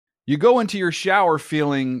You go into your shower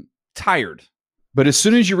feeling tired, but as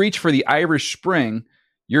soon as you reach for the Irish Spring,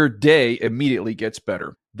 your day immediately gets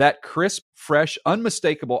better. That crisp, fresh,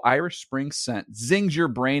 unmistakable Irish Spring scent zings your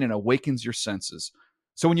brain and awakens your senses.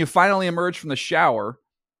 So when you finally emerge from the shower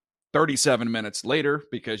 37 minutes later,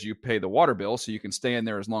 because you pay the water bill so you can stay in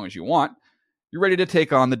there as long as you want, you're ready to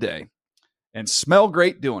take on the day and smell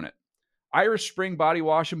great doing it. Irish Spring Body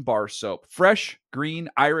Wash and Bar Soap. Fresh, green,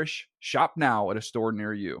 Irish. Shop now at a store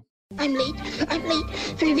near you. I'm late for a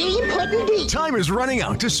very important date. Time is running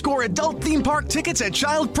out to score adult theme park tickets at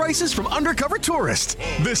child prices from Undercover Tourist.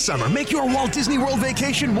 This summer, make your Walt Disney World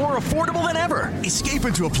vacation more affordable than ever. Escape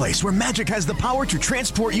into a place where magic has the power to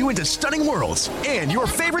transport you into stunning worlds and your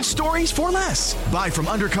favorite stories for less. Buy from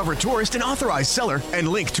Undercover Tourist, an authorized seller, and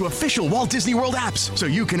link to official Walt Disney World apps so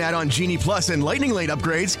you can add on Genie Plus and Lightning Lane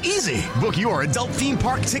upgrades easy. Book your adult theme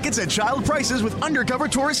park tickets at child prices with Undercover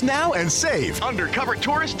Tourist now and save.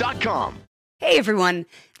 UndercoverTourist.com. Hey everyone,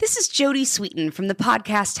 this is Jodie Sweetin from the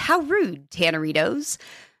podcast How Rude, Tanneritos.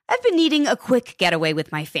 I've been needing a quick getaway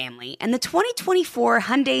with my family, and the 2024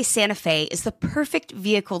 Hyundai Santa Fe is the perfect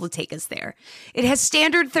vehicle to take us there. It has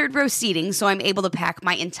standard third-row seating, so I'm able to pack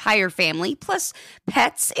my entire family, plus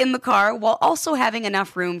pets, in the car, while also having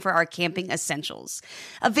enough room for our camping essentials.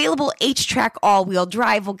 Available H-Track all-wheel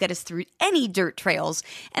drive will get us through any dirt trails,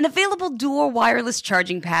 and available dual wireless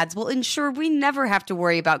charging pads will ensure we never have to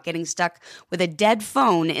worry about getting stuck with a dead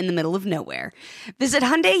phone in the middle of nowhere. Visit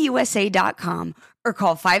HyundaiUSA.com or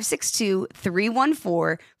call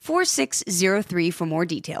 562-314-4603 for more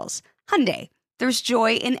details. Hyundai, there's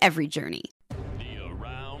joy in every journey. The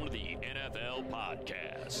Around the NFL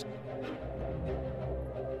podcast.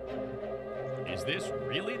 Is this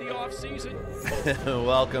really the offseason?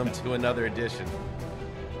 Welcome to another edition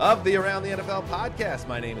of the Around the NFL podcast.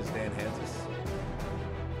 My name is Dan Hansis.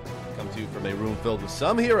 Come to you from a room filled with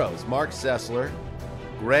some heroes. Mark Sessler,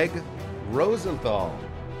 Greg Rosenthal.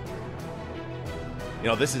 You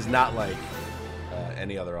know, this is not like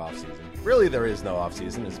any other offseason. Really, there is no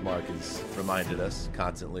offseason, as Mark has reminded us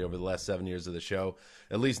constantly over the last 7 years of the show,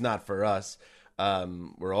 at least not for us.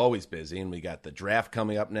 We're always busy, and we got the draft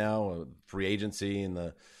coming up now, free agency in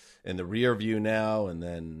the rear view now, and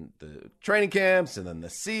then the training camps, and then the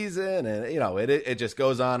season, and, you know, it just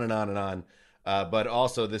goes on and on and on. But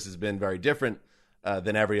also, this has been very different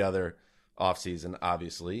than every other offseason,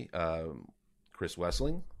 obviously. Chris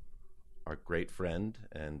Wesseling, our great friend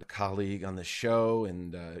and colleague on the show,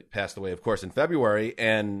 and passed away, of course, in February.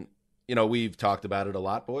 And, you know, we've talked about it a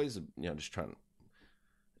lot, boys, you know, just trying to,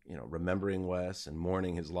 you know, remembering Wes and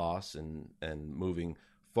mourning his loss and moving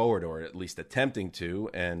forward, or at least attempting to.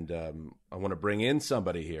 And I want to bring in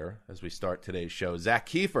somebody here as we start today's show, Zach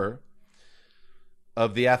Keefer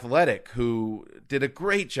of The Athletic, who did a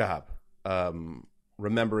great job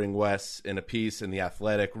remembering Wes in a piece in The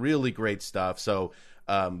Athletic. Really great stuff. So,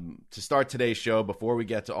 to start today's show, before we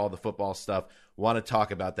get to all the football stuff, want to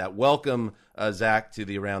talk about that. Welcome, Zach, to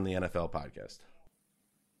the Around the NFL podcast.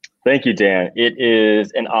 Thank you, Dan. It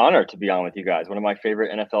is an honor to be on with you guys, one of my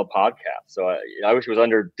favorite NFL podcasts. So I wish it was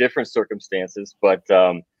under different circumstances, but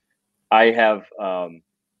I have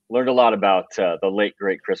learned a lot about the late,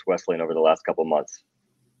 great Chris Wesseling over the last couple of months.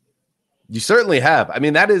 You certainly have. I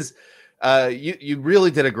mean, that is... You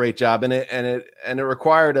really did a great job in it, and it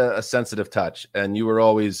required a sensitive touch, and you were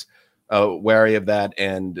always wary of that.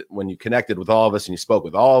 And when you connected with all of us and you spoke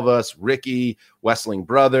with all of us, Ricky, Wesseling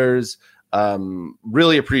brothers,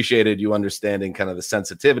 really appreciated you understanding kind of the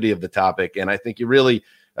sensitivity of the topic. And I think you really,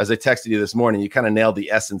 as I texted you this morning, you kind of nailed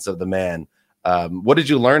the essence of the man. What did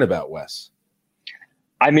you learn about Wes?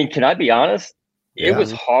 I mean, can I be honest? It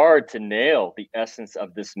was hard to nail the essence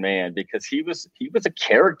of this man because he was a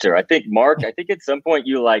character. I think, Mark, at some point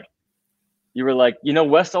you were like, you know,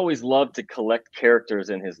 Wes always loved to collect characters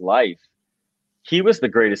in his life. He was the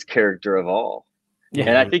greatest character of all. Yeah.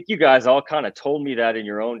 And I think you guys all kind of told me that in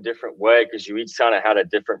your own different way because you each kind of had a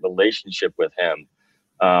different relationship with him.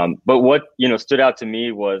 But what, you know, stood out to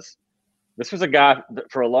me was this was a guy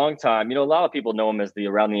that for a long time, you know, a lot of people know him as the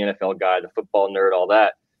Around the NFL guy, the football nerd, all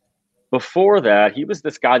that. Before that, he was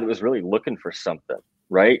this guy that was really looking for something,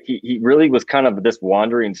 right? He really was kind of this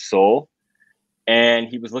wandering soul, and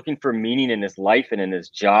he was looking for meaning in his life and in his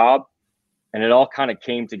job. And it all kind of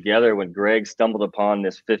came together when Greg stumbled upon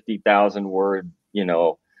this 50,000 word, you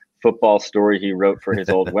know, football story he wrote for his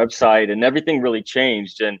old website, and everything really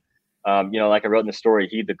changed. And, you know, like I wrote in the story,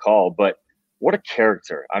 heed the call, but what a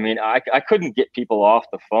character. I mean, I couldn't get people off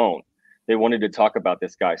the phone. They wanted to talk about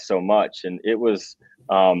this guy so much. And it was,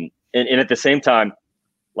 and at the same time,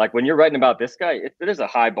 like when you're writing about this guy, there's a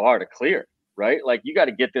high bar to clear, right? Like you got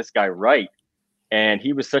to get this guy right. And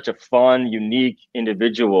he was such a fun, unique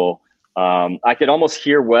individual. I could almost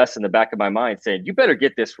hear Wes in the back of my mind saying, "You better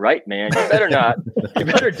get this right, man. You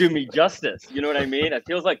better do me justice." You know what I mean? It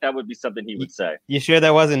feels like that would be something he would say. You sure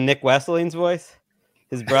that wasn't Nick Wesseling's voice?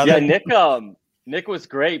 His brother? Yeah, Nick was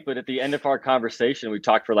great, but at the end of our conversation, we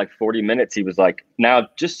talked for like 40 minutes. He was like, "Now,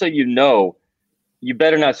 just so you know, you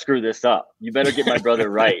better not screw this up. You better get my brother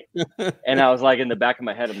right." And I was like, in the back of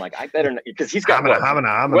my head, I'm like, I better not, because he's got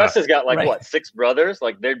Wes has got like 6 brothers.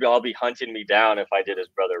 Like they'd all be hunting me down if I did his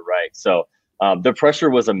brother right. So the pressure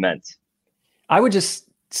was immense. I would just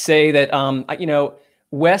say that,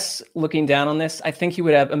 Wes, looking down on this, I think he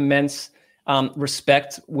would have immense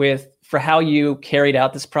respect for how you carried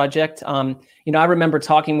out this project. I remember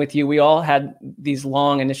talking with you. We all had these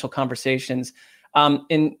long initial conversations.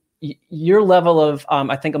 And your level of,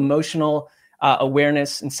 I think, emotional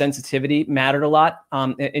awareness and sensitivity mattered a lot.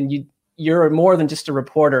 And you're more than just a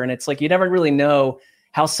reporter. And it's like, you never really know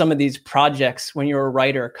how some of these projects, when you're a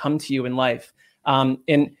writer, come to you in life.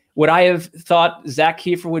 And would I have thought Zach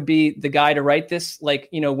Kiefer would be the guy to write this? Like,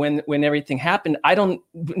 when everything happened, I don't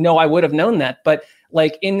know. I would have known that. But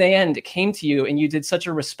like in the end, it came to you and you did such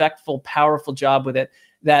a respectful, powerful job with it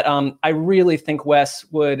that I really think Wes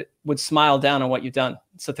would smile down on what you've done.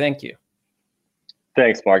 So thank you.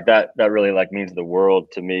 Thanks, Mark. That really like means the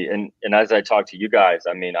world to me. And as I talk to you guys,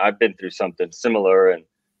 I mean, I've been through something similar. And,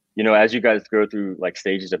 as you guys go through like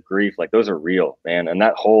stages of grief, like those are real, man. And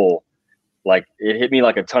that whole, like, it hit me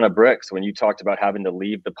like a ton of bricks when you talked about having to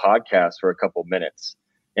leave the podcast for a couple minutes.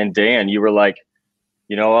 And Dan, you were like,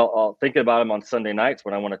 I'll think about him on Sunday nights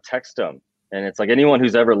when I want to text him. And it's like anyone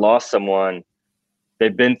who's ever lost someone,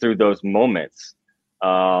 they've been through those moments.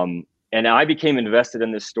 And I became invested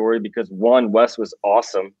in this story because one, Wes was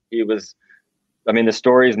awesome. The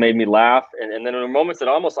stories made me laugh. And then there were moments that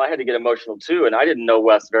almost I had to get emotional too. And I didn't know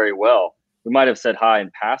Wes very well. We might've said hi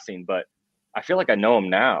in passing, but I feel like I know him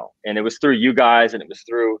now. And it was through you guys and it was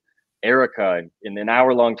through Erica and an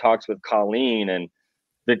hour-long talks with Colleen and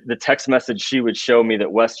the text message she would show me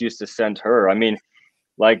that Wes used to send her. I mean,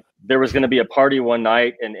 like there was going to be a party one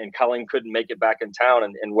night and Colleen couldn't make it back in town.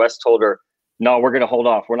 And Wes told her, "No, we're going to hold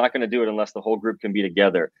off. We're not going to do it unless the whole group can be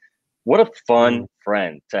together." What a fun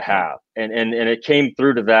friend to have. And it came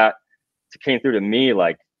through to that. It came through to me.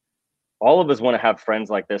 Like all of us want to have friends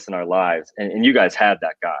like this in our lives. And you guys had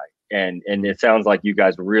that guy. And it sounds like you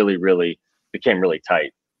guys really, really became really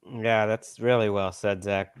tight. Yeah, that's really well said,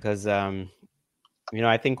 Zach. Because,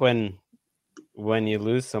 I think when you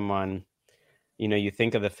lose someone, you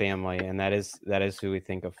think of the family, and that is who we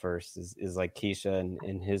think of first is like Keisha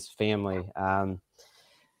and his family.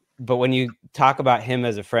 But when you talk about him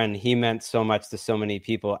as a friend, he meant so much to so many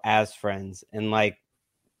people as friends. And like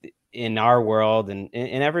in our world and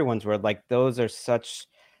in everyone's world, like those are such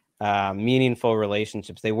meaningful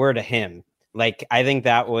relationships. They were to him. Like, I think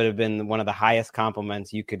that would have been one of the highest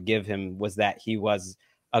compliments you could give him, was that he was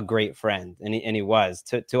a great friend. And he was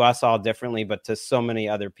to us all differently, but to so many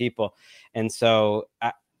other people. And so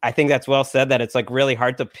I think that's well said, that it's like really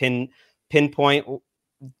hard to pinpoint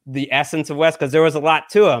the essence of Wes, because there was a lot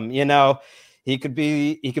to him. He could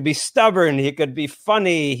be stubborn, he could be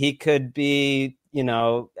funny, he could be,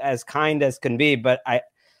 as kind as can be. But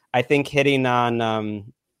I think hitting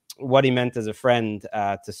on what he meant as a friend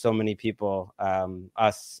to so many people,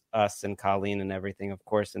 us and Colleen and everything, of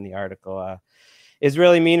course, in the article, is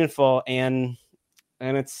really meaningful. And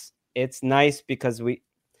it's nice because we,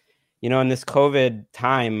 in this COVID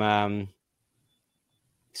time,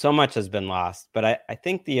 so much has been lost. But I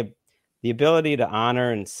think the ability to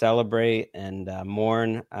honor and celebrate and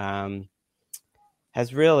mourn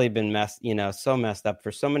has really been so messed up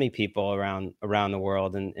for so many people around the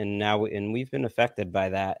world. And now we've been affected by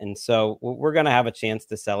that. And so we're going to have a chance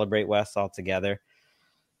to celebrate Wes all together.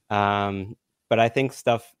 But I think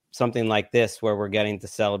something like this, where we're getting to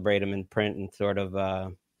celebrate him in print and sort of,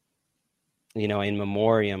 in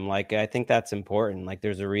memoriam, like, I think that's important. Like,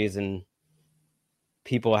 there's a reason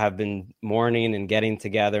people have been mourning and getting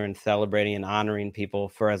together and celebrating and honoring people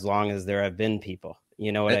for as long as there have been people.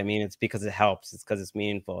 You know what I mean? It's because it helps. It's because it's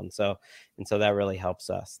meaningful. And so that really helps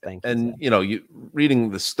us. Thank you. And, you reading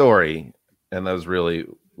the story, and that was really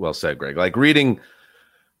well said, Greg, like reading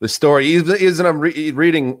the story isn't I'm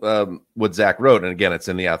reading what Zach wrote. And again, it's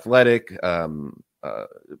in The Athletic.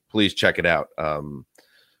 Please check it out.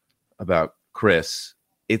 About Chris.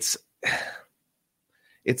 It's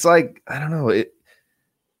like, I don't know.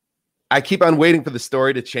 I keep on waiting for the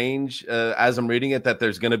story to change as I'm reading it, that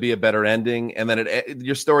there's going to be a better ending. And then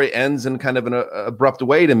your story ends in kind of an abrupt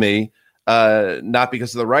way to me, not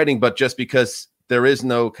because of the writing, but just because there is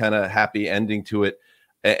no kind of happy ending to it.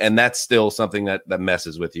 And that's still something that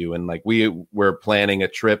messes with you. And like we're planning a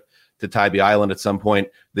trip to Tybee Island at some point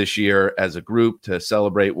this year as a group to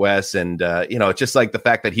celebrate Wes. And, it's just like the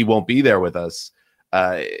fact that he won't be there with us.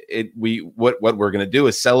 What we're going to do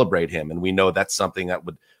is celebrate him. And we know that's something that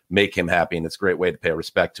would make him happy. And it's a great way to pay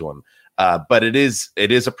respect to him. But it is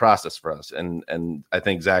a process for us. And I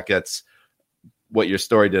think, Zach, that's what your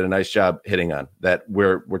story did a nice job hitting on, that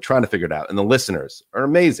we're trying to figure it out. And the listeners are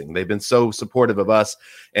amazing. They've been so supportive of us.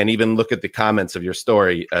 And even look at the comments of your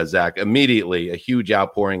story, Zach, immediately a huge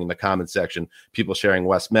outpouring in the comment section, people sharing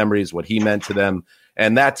Wes memories, what he meant to them.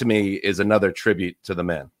 And that to me is another tribute to the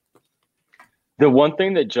man. The one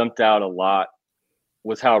thing that jumped out a lot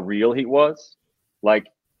was how real he was. Like,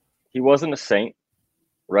 he wasn't a saint,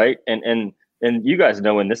 right? And you guys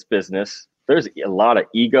know in this business, there's a lot of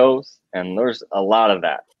egos and there's a lot of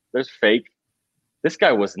that. There's fake. This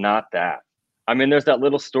guy was not that. I mean, there's that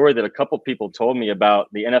little story that a couple people told me about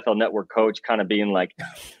the NFL Network coach kind of being like,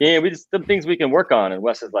 yeah, we just some things we can work on. And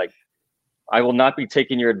Wes is like, I will not be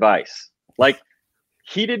taking your advice. Like,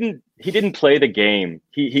 he didn't play the game.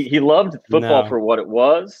 He loved football for what it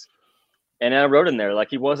was. And I wrote in there, like,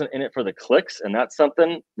 he wasn't in it for the clicks. And that's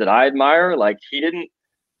something that I admire. Like,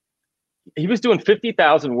 he was doing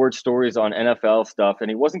 50,000 word stories on NFL stuff, and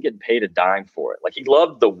he wasn't getting paid a dime for it. Like, he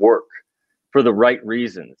loved the work for the right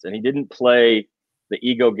reasons, and he didn't play the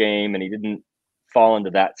ego game, and he didn't fall into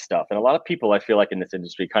that stuff. And a lot of people, I feel like, in this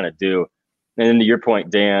industry kind of do. And then to your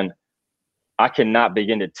point, Dan, I cannot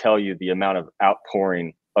begin to tell you the amount of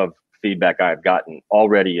outpouring of feedback I've gotten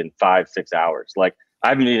already in 5-6 hours. Like, I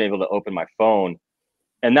haven't been able to open my phone,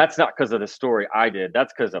 and that's not because of the story I did.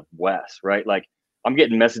 That's because of Wes, right? Like, I'm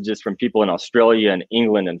getting messages from people in Australia and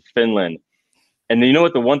England and Finland. And you know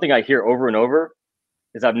what? The one thing I hear over and over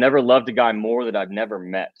is I've never loved a guy more that I've never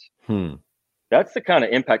met. That's the kind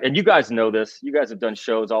of impact. And you guys know this. You guys have done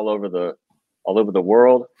shows all over the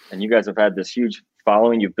world, and you guys have had this huge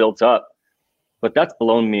following you've built up. But that's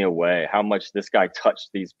blown me away, how much this guy touched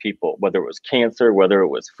these people, whether it was cancer, whether it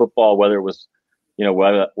was football, whether it was,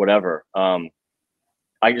 whatever.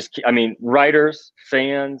 Writers,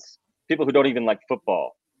 fans, people who don't even like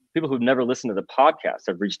football, people who've never listened to the podcast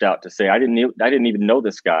have reached out to say, I didn't even know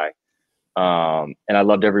this guy. And I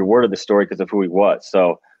loved every word of the story because of who he was.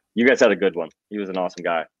 So you guys had a good one. He was an awesome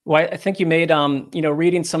guy. Well, I think you made,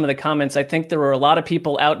 reading some of the comments, I think there were a lot of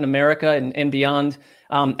people out in America and beyond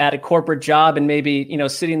at a corporate job and maybe,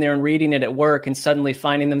 sitting there and reading it at work and suddenly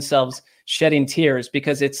finding themselves shedding tears,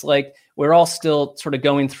 because it's like we're all still sort of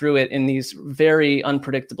going through it in these very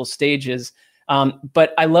unpredictable stages.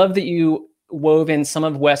 But I love that you wove in some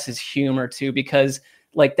of Wes's humor too, because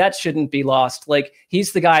like that shouldn't be lost. Like,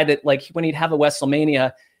 he's the guy that, like, when he'd have a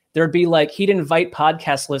WrestleMania, there'd be like, he'd invite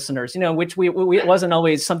podcast listeners, which we it wasn't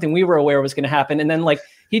always something we were aware was going to happen. And then like,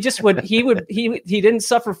 he didn't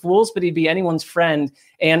suffer fools, but he'd be anyone's friend.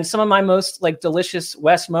 And some of my most like delicious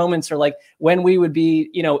Wes moments are like when we would be,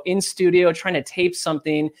 in studio trying to tape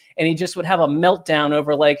something, and he just would have a meltdown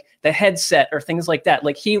over like the headset or things like that.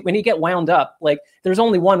 Like when he get wound up, like there's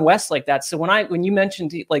only one Wes like that. So when you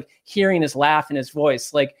mentioned like hearing his laugh and his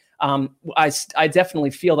voice, like I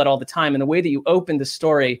definitely feel that all the time. And the way that you opened the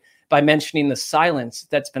story by mentioning the silence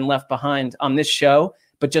that's been left behind on this show,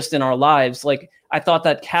 but just in our lives, like I thought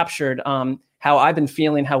that captured how I've been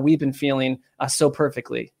feeling, how we've been feeling so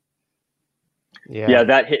perfectly. Yeah,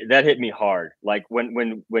 that hit me hard. Like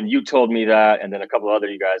when you told me that, and then a couple of other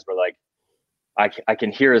you guys were like, I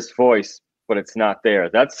can hear his voice, but it's not there.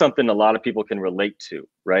 That's something a lot of people can relate to,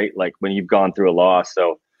 right? Like when you've gone through a loss.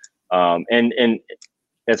 So, and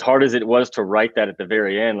as hard as it was to write that at the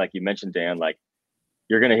very end, like you mentioned, Dan, like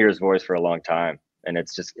you're going to hear his voice for a long time, and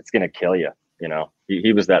it's going to kill you.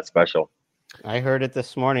 He was that special. I heard it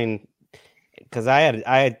this morning because I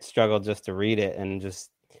had struggled just to read it, and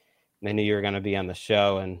I knew you were going to be on the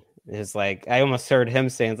show, and it's like I almost heard him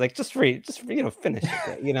saying, "It's like just finish it."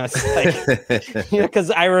 It's like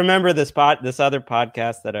because I remember this other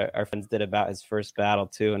podcast that our friends did about his first battle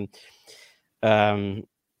too, and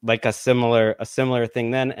like a similar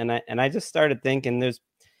thing then, and I just started thinking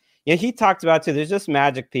he talked about too. There's just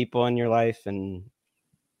magic people in your life, and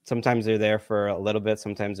sometimes they're there for a little bit,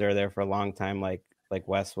 sometimes they're there for a long time, like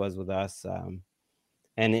Wes was with us.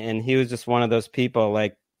 And he was just one of those people,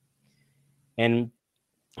 like, and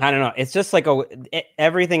I don't know, it's just like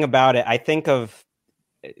everything about it. I think of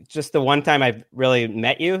just the one time I really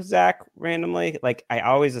met you, Zach, randomly. Like I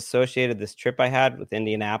always associated this trip I had with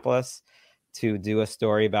Indianapolis to do a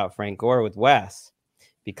story about Frank Gore with Wes,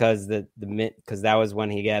 because because that was when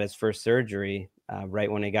he got his first surgery.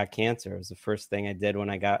 Right when he got cancer. It was the first thing I did when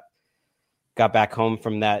I got back home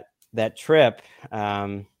from that that trip,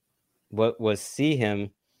 what was see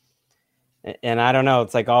him. And I don't know,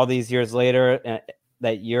 it's like all these years later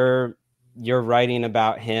that you're writing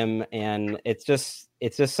about him, and it's just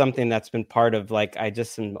something that's been part of, like, I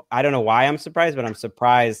don't know why I'm surprised, but I'm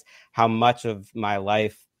surprised how much of my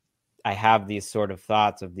life I have these sort of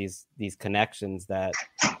thoughts of these connections, that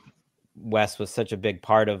Wes was such a big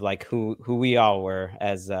part of, like, who we all were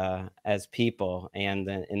as people, and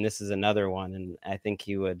this is another one, and I think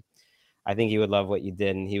he would love what you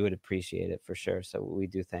did, and he would appreciate it for sure. So we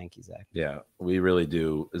do thank you, Zach. Yeah, we really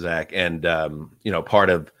do, Zach. And, part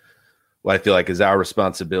of what I feel like is our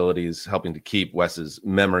responsibility is helping to keep Wes's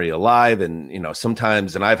memory alive. And,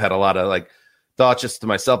 sometimes, and I've had a lot of like thoughts just to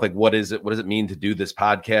myself, like, what does it mean to do this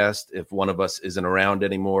podcast if one of us isn't around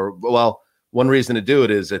anymore? Well, one reason to do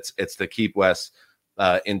it is it's to keep Wes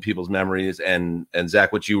in people's memories. And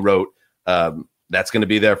Zach, what you wrote, that's going to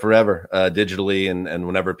be there forever, digitally. And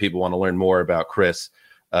whenever people want to learn more about Chris,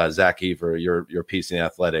 Zach Keefer, your piece in The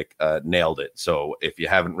Athletic, nailed it. So if you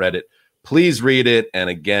haven't read it, please read it. And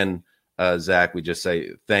again, Zach, we just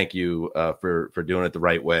say thank you for doing it the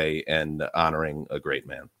right way and honoring a great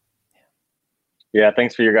man. Yeah,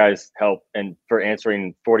 thanks for your guys' help and for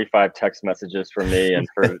answering 45 text messages from me and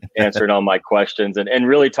for answering all my questions and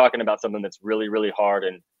really talking about something that's really, really hard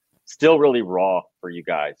and still really raw for you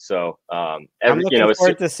guys. So I'm looking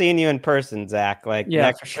forward to seeing you in person, Zach. Like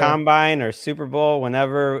next sure. Combine or Super Bowl,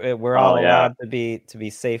 whenever we're all allowed to be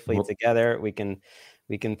safely together, we can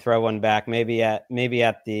throw one back. Maybe at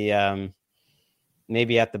the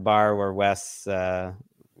bar where Wes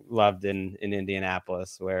loved in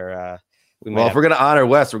Indianapolis, where if we're going to honor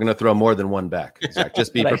Wes, we're going to throw more than one back. Zach,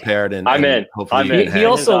 just be prepared. And I'm in. Hopefully he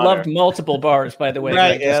also loved multiple bars, by the way.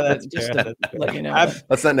 Right? Just to let you know.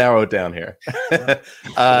 Let's not narrow it down here.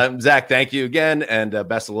 Zach, thank you again, and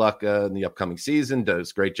best of luck in the upcoming season.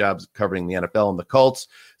 Does great jobs covering the NFL and the Colts.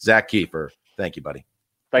 Zach Keefer, thank you, buddy.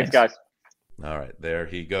 Thanks, guys. All right, there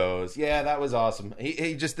he goes. Yeah, that was awesome.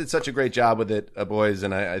 He just did such a great job with it, boys.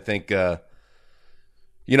 And I think,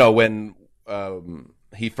 when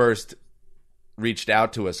he first reached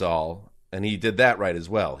out to us all, and he did that right as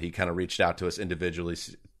well. He kind of reached out to us individually,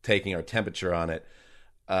 taking our temperature on it.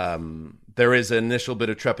 There is an initial bit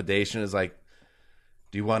of trepidation. Is like,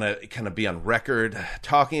 do you want to kind of be on record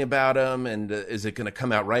talking about him? And is it going to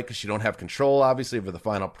come out right? Because you don't have control, obviously, over the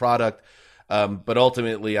final product. But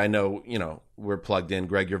ultimately, I know, we're plugged in.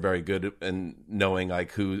 Greg, you're very good in knowing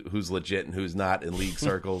like who's legit and who's not in league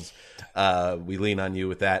circles. We lean on you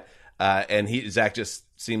with that. And Zach just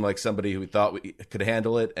seemed like somebody who thought we could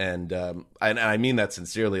handle it. And I mean that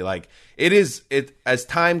sincerely. Like it as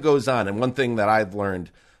time goes on. And one thing that I've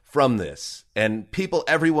learned from this, and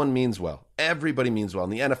everyone means well. Everybody means well.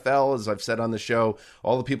 In the NFL, as I've said on the show,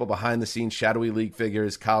 all the people behind the scenes, shadowy league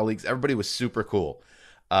figures, colleagues, everybody was super cool.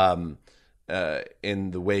 In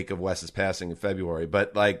the wake of Wes's passing in February.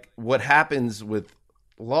 But like what happens with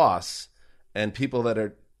loss and people that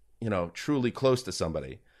are, truly close to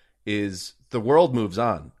somebody is the world moves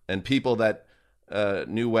on, and people that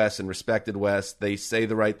knew Wes and respected Wes, they say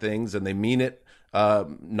the right things and they mean it,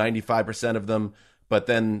 95% of them, but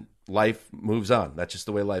then life moves on. That's just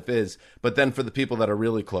the way life is. But then for the people that are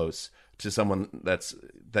really close to someone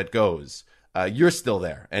that goes, you're still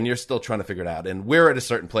there and you're still trying to figure it out. And we're at a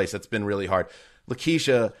certain place that's been really hard.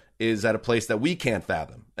 Lakeisha is at a place that we can't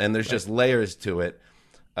fathom, and there's just layers to it.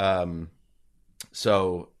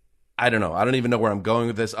 So I don't know. I don't even know where I'm going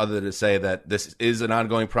with this, other than to say that this is an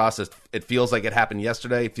ongoing process. It feels like it happened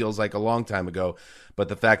yesterday. It feels like a long time ago. But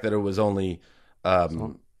the fact that it was only, a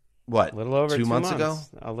little over 2 months ago?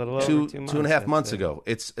 A little over 2 months. 2.5 months ago.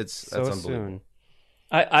 That's unbelievable. Soon.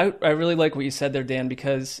 I really like what you said there, Dan,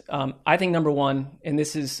 because I think number one, and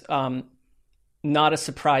this is not a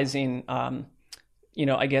surprising,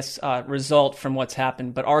 result from what's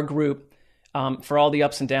happened, but our group, for all the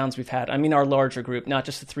ups and downs we've had, I mean, our larger group, not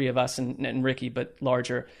just the three of us and Ricky, but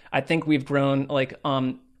larger, I think we've grown like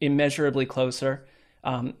immeasurably closer.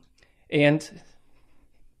 And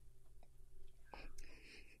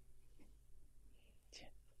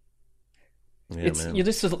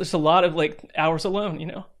it's a lot of like hours alone,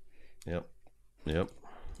 Yep.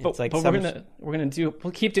 But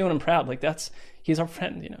we'll keep doing him proud. Like he's our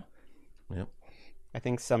friend, Yep. I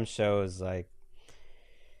think some shows like,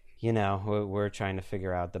 we're trying to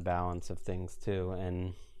figure out the balance of things too.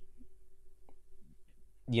 And,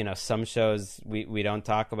 some shows we don't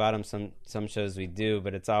talk about them. Some shows we do,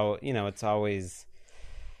 but it's all, it's always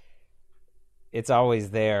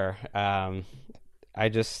there.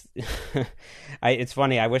 It's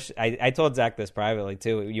funny. I wish I told Zach this privately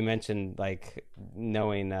too. You mentioned like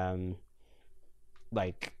knowing,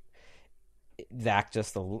 like Zach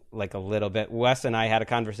just a little bit. Wes and I had a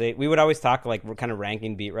conversation. We would always talk like we're kind of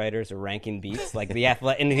ranking beat writers or ranking beats, like the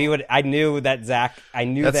athletic. And I knew that Zach. I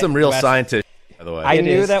knew that's that some real Wes, scientist, by the way. I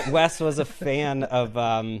knew that Wes was a fan of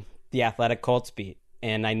the Athletic Colts beat,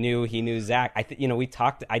 and I knew he knew Zach.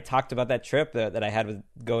 I talked about that trip that I had with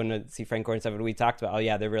going to see Frank Gore and stuff. And we talked about, oh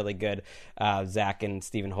yeah, they're really good. Zach and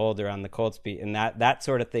Stephen Holder on the Colts beat, and that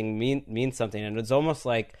sort of thing means something. And it's almost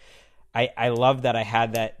like. I love that I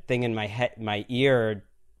had that thing in my ear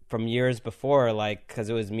from years before, like, because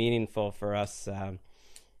it was meaningful for us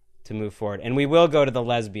to move forward. And we will go to the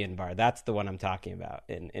lesbian bar. That's the one I'm talking about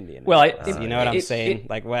in Indianapolis. Well, you know what I'm saying?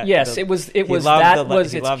 Like, what? Yes, it was its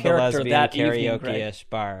character that karaoke-ish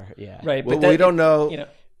bar. Yeah, right. But we don't know.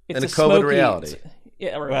 It's in a COVID smoky, reality.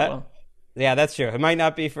 Yeah, right. Well, yeah, that's true. It might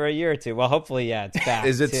not be for a year or two. Well, hopefully, it's back.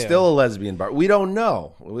 Is it still a lesbian bar? We don't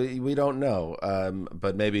know. We don't know.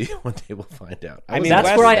 But maybe one day we'll find out. I mean,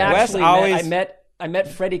 that's where I actually met. I met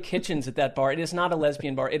Freddie Kitchens at that bar. It is not a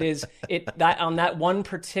lesbian bar. It is on that one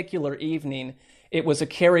particular evening. It was a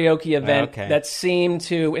karaoke event that seemed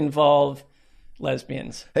to involve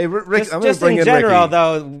lesbians. Hey, Rick, I'm going to bring in general, Ricky.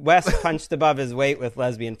 though, Wes punched above his weight with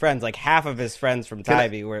lesbian friends. Like half of his friends from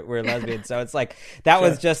Tybee were lesbians. So it's like that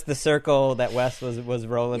was just the circle that Wes was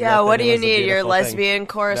rolling with. Yeah, what do you need? Your lesbian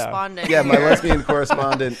correspondent. Yeah, my lesbian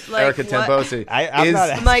correspondent, like, Erica Tambosi.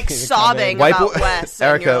 I'm like sobbing about Wes.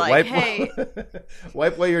 Erica, like, hey.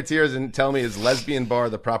 wipe away your tears and tell me, is lesbian bar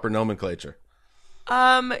the proper nomenclature?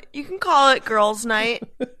 You can call it girls' night.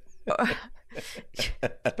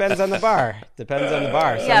 Depends on the bar.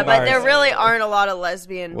 Yeah, but there really aren't a lot of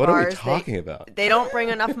lesbian bars. What are we talking about? They don't bring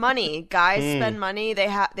enough money. Guys spend money.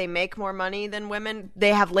 They make more money than women. They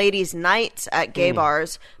have ladies' nights at gay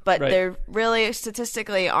bars, but there really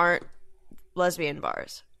statistically aren't lesbian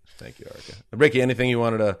bars. Thank you, Erica. Ricky, anything you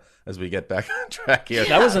wanted to, as we get back on track here?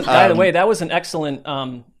 That was, by the way, that was an excellent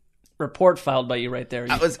report filed by you right there.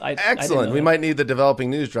 That was excellent. We might need the developing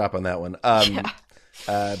news drop on that one.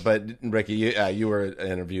 But Ricky, you were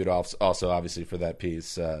interviewed also, obviously, for that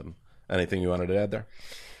piece. Anything you wanted to add there?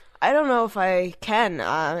 I don't know if I can.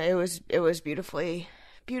 It was beautifully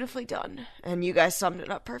done, and you guys summed it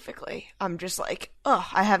up perfectly. I'm just like,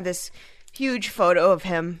 I have this huge photo of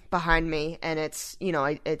him behind me, and it's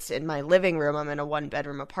it's in my living room. I'm in a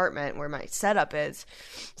 1-bedroom apartment where my setup is,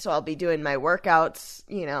 so I'll be doing my workouts,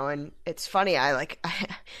 and it's funny. I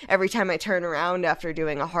every time I turn around after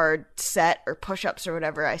doing a hard set or push-ups or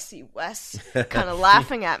whatever, I see Wes kind of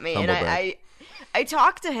laughing at me, and I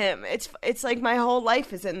talk to him. It's like my whole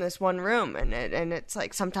life is in this one room, and it's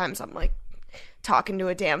like sometimes I'm like talking to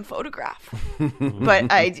a damn photograph,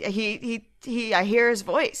 but I hear his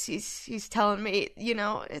voice. He's telling me,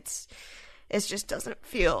 it just doesn't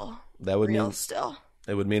feel real still.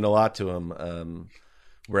 It would mean a lot to him.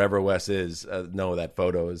 Wherever Wes is, know that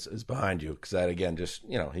photo is behind you, because that, again, just,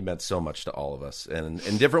 he meant so much to all of us, and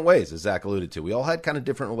in different ways, as Zach alluded to. We all had kind of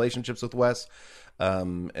different relationships with Wes,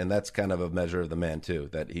 and that's kind of a measure of the man too,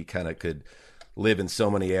 that he kind of could live in so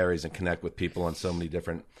many areas and connect with people on so many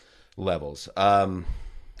different levels. Right.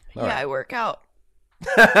 I work out.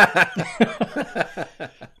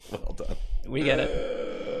 Well done. We get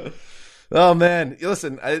it. Oh man,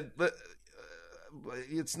 listen,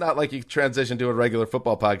 it's not like you transition to a regular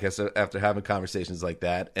football podcast after having conversations like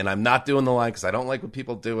that. And I'm not doing the line because I don't like when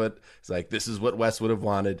people do it. It's like, this is what Wes would have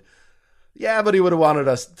wanted. Yeah, but he would have wanted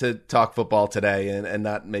us to talk football today and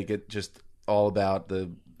not make it just all about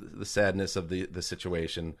the sadness of the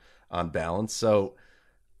situation on balance. So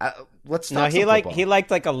let's talk. He liked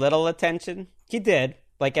like a little attention. He did,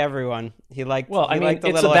 like everyone. He liked. Well, I mean, liked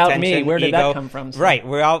it's about me. Where did that come from? So. Right.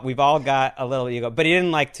 We've all got a little ego, but he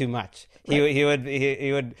didn't like too much. Right.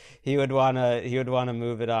 He would want to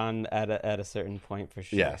move it on at a certain point for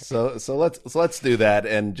sure. Yeah. So let's do that.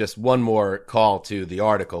 And just one more call to the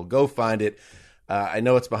article. Go find it. I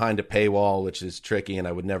know it's behind a paywall, which is tricky, and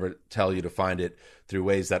I would never tell you to find it through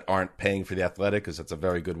ways that aren't paying for The Athletic, because it's a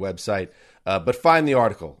very good website. But find the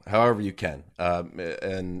article however you can,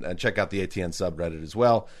 and check out the ATN subreddit as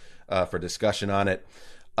well for discussion on it.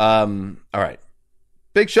 All right.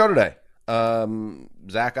 Big show today.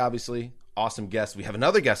 Zach, obviously, awesome guest. We have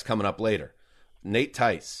another guest coming up later, Nate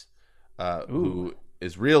Tice, who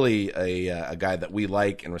is really a guy that we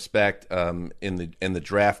like and respect in the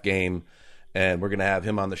draft game. And we're going to have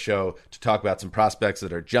him on the show to talk about some prospects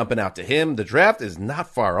that are jumping out to him. The draft is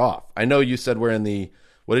not far off. I know you said we're in the,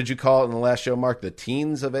 what did you call it in the last show, Mark? The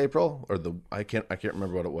teens of April, or I can't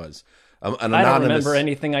remember what it was. I don't remember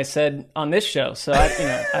anything I said on this show, so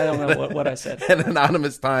I don't know what I said. An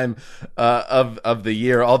anonymous time of the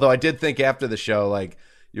year. Although I did think after the show, like,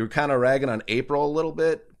 you were kind of ragging on April a little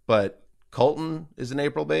bit, but Colton is an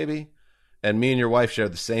April baby. And me and your wife share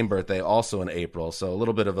the same birthday, also in April. So a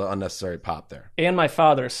little bit of an unnecessary pop there. And my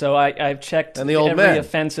father. So I've checked and the old every man.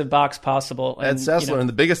 offensive box possible. Ed Sessler, in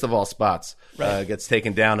the biggest of all spots, gets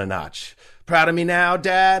taken down a notch. Proud of me now,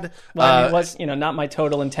 Dad? Well, it was, not my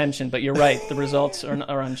total intention, but you're right. The results are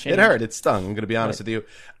unchanged. It hurt. It stung. I'm going to be honest with you.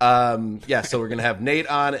 So we're going to have Nate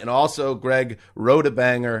on, and also Greg wrote a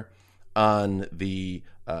banger on the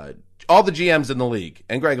all the GMs in the league.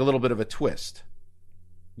 And Greg, a little bit of a twist.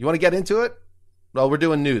 You want to get into it? Well, we're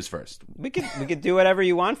doing news first. We could do whatever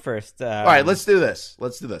you want first. All right, let's do this.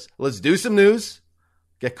 Let's do some news,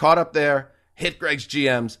 get caught up there, hit Greg's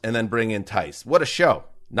GMs, and then bring in Tice. What a show.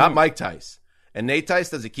 Not Mike Tice. And Nate Tice,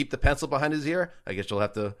 does he keep the pencil behind his ear? I guess you'll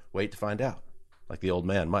have to wait to find out. Like the old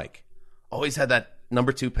man, Mike. Always had that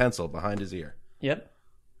number 2 pencil behind his ear. Yep.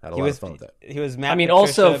 Had a lot of fun with that. He was Matt Patricia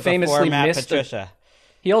also famously missed Patricia.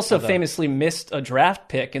 He also famously missed a draft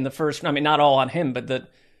pick in the first. I mean, not all on him, but the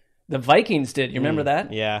Vikings did. You remember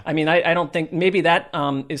that? Yeah. I mean, I don't think maybe that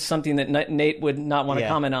is something that Nate would not want to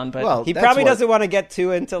comment on. But he probably doesn't want to get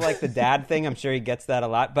too into like the dad thing. I'm sure he gets that a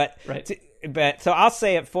lot. But so I'll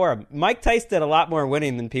say it for him. Mike Tice did a lot more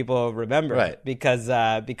winning than people remember, right? Because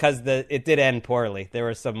it did end poorly. There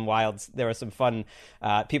were some fun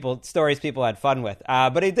stories people had fun with.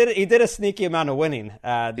 But he did a sneaky amount of winning.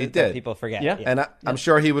 That people forget. Yeah. And I'm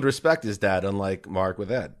sure he would respect his dad, unlike Mark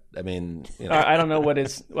with Ed. I mean, I don't know what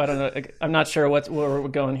is. I don't know. I'm not sure where we're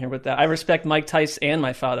going here with that. I respect Mike Tice and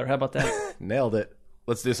my father. How about that? Nailed it.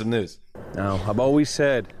 Let's do some news. Now, I've always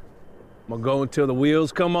said I'm gonna go until the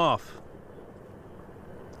wheels come off.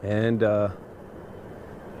 And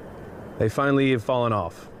they finally have fallen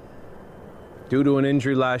off. Due to an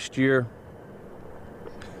injury last year,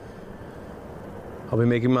 I'll be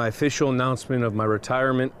making my official announcement of my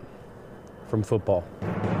retirement from football.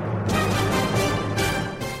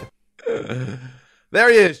 There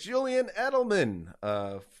he is, Julian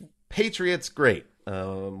Edelman. Patriots great.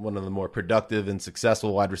 One of the more productive and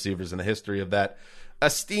successful wide receivers in the history of that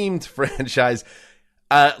esteemed franchise.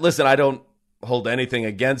 Listen, I don't hold anything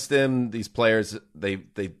against him. These players, they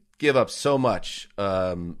give up so much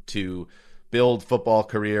to build football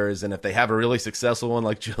careers, and if they have a really successful one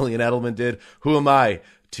like Julian Edelman did, who am I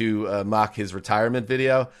to mock his retirement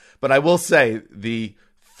video? But I will say the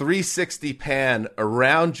 360 pan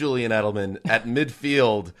around Julian Edelman at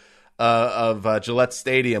midfield of Gillette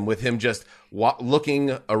Stadium with him just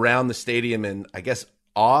looking around the stadium in, I guess,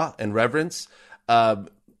 awe and reverence.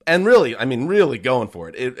 And really, I mean, really going for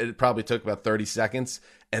it. It probably took about 30 seconds.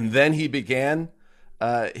 And then he began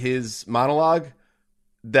his monologue.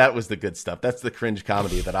 That was the good stuff. That's the cringe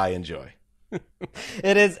comedy that I enjoy.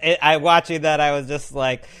 It is. Watching that, I was just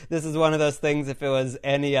like, this is one of those things. If it was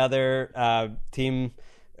any other team,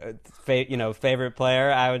 favorite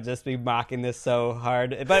player, I would just be mocking this so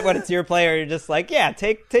hard. But when it's your player, you're just like, yeah,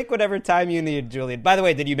 take whatever time you need, Julian. By the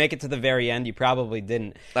way, did you make it to the very end? You probably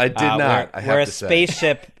didn't. I did not. Where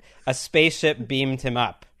a spaceship beamed him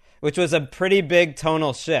up, which was a pretty big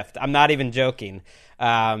tonal shift. I'm not even joking.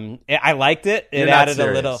 I liked it. It added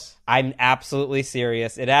a little. I'm absolutely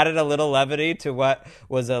serious. It added a little levity to what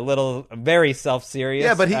was very self-serious.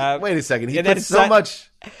 Yeah, but wait a second. He put so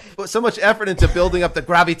much effort into building up the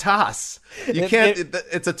gravitas. You can't.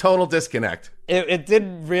 It's a tonal disconnect. It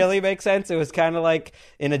didn't really make sense. It was kind of like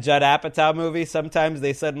in a Judd Apatow movie. Sometimes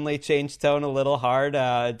they suddenly change tone a little hard.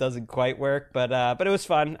 It doesn't quite work, but it was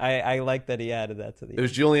fun. I like that he added that to the. It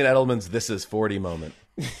was Julian Edelman's "This Is 40" moment.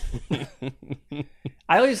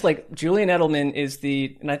 I always like Julian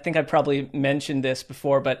Edelman and I think I probably mentioned this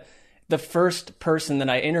before, but the first person that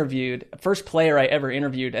I interviewed, first player I ever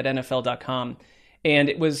interviewed at NFL.com. And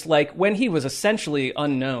it was like when he was essentially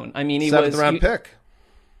unknown. I mean, he 7th round pick.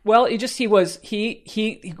 Well, he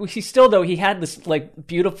still, though, he had this like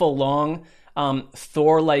beautiful long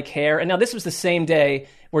Thor-like hair. And now this was the same day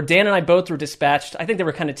where Dan and I both were dispatched. I think they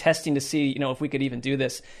were kind of testing to see, if we could even do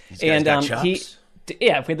this. These guys got chops. We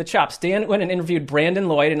had the chops. Dan went and interviewed Brandon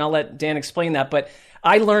Lloyd, and I'll let Dan explain that. But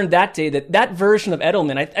I learned that day that version of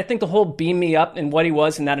Edelman, I think the whole beam me up and what he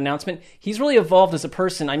was in that announcement, he's really evolved as a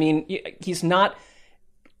person. I mean, he's not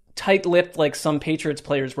tight-lipped like some Patriots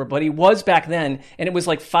players were, but he was back then, and it was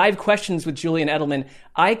like 5 questions with Julian Edelman.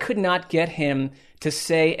 I could not get him to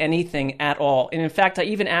say anything at all. And in fact, I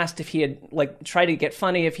even asked if he had tried to get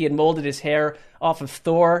funny, if he had molded his hair off of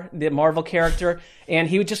Thor, the Marvel character, and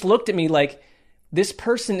he just looked at me like, this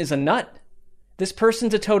person is a nut. This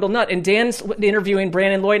person's a total nut. And Dan's interviewing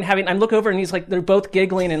Brandon Lloyd and I look over and he's like, they're both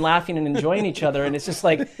giggling and laughing and enjoying each other. And it's just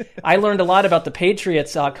like, I learned a lot about the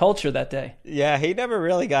Patriots culture that day. Yeah, he never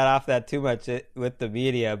really got off that too much with the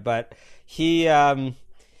media, but he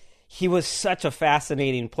he was such a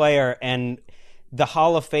fascinating player. And the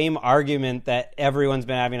Hall of Fame argument that everyone's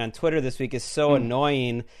been having on Twitter this week is so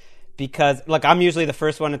annoying because, look, I'm usually the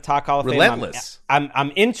first one to talk Hall of Fame. Relentless.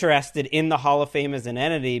 I'm interested in the Hall of Fame as an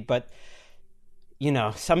entity, but, you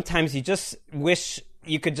know, sometimes you just wish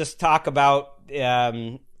you could just talk about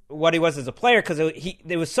what he was as a player because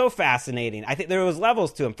it was so fascinating. I think there was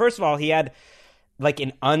levels to him. First of all, he had like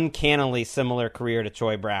an uncannily similar career to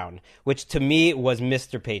Troy Brown, which to me was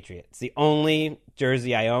Mr. Patriot. It's the only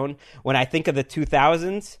jersey I own. When I think of the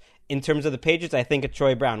 2000s, in terms of the Patriots, I think of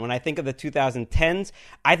Troy Brown. When I think of the 2010s,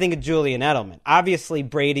 I think of Julian Edelman. Obviously,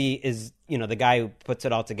 Brady is, you know, the guy who puts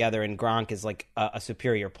it all together, and Gronk is like a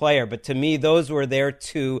superior player. But to me, those were their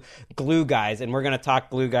two glue guys, and we're going to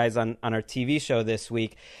talk glue guys on our TV show this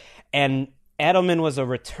week. And Edelman was a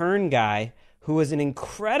return guy who was an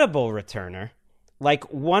incredible returner,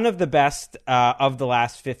 like one of the best of the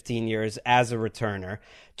last 15 years as a returner,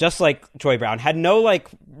 just like Troy Brown. Had no like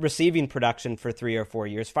receiving production for 3 or 4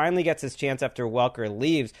 years, finally gets his chance after Welker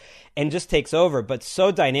leaves and just takes over, but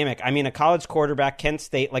so dynamic. I mean, a college quarterback, Kent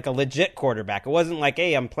State, like a legit quarterback. It wasn't like,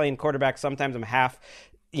 hey, I'm playing quarterback, sometimes I'm half,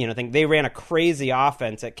 you know, they ran a crazy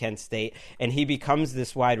offense at Kent State, and he becomes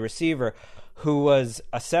this wide receiver who was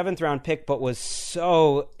a 7th-round pick but was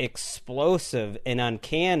so explosive and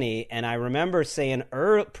uncanny. And I remember saying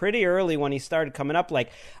pretty early when he started coming up,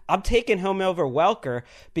 like, I'm taking him over Welker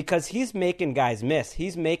because he's making guys miss.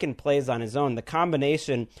 He's making plays on his own. The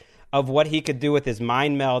combination of what he could do with his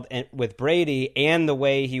mind meld and with Brady and the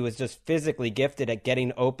way he was just physically gifted at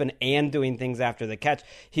getting open and doing things after the catch.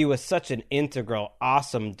 He was such an integral,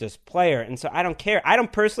 awesome just player. And so I don't care. I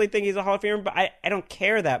don't personally think he's a Hall of Famer, but I don't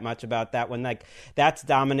care that much about that when like that's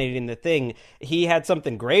dominating the thing. He had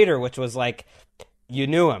something greater, which was like, you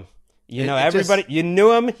knew him. You know, everybody, you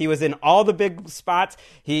knew him. He was in all the big spots.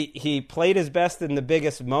 He played his best in the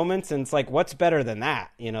biggest moments. And it's like, what's better than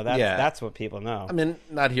that? You know, that's what people know. I mean,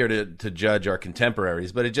 not here to judge our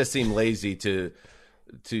contemporaries, but it just seemed lazy to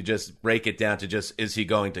just break it down to just, is he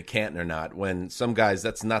going to Canton or not? When some guys,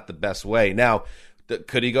 that's not the best way. Now,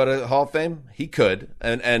 could he go to Hall of Fame? He could.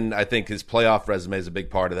 And I think his playoff resume is a big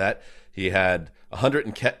part of that. He had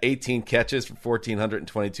 118 catches for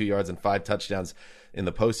 1,422 yards and 5 touchdowns in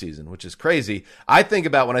the postseason, which is crazy. When I think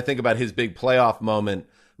about his big playoff moment,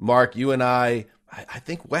 Mark, you and I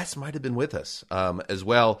think Wes might have been with us as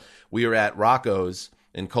well. We were at Rocco's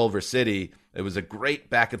in Culver City. It was a great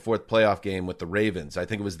back and forth playoff game with the Ravens. I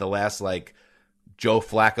think it was the last like Joe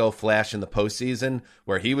Flacco flash in the postseason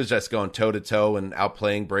where he was just going toe to toe and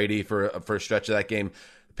outplaying Brady for a stretch of that game.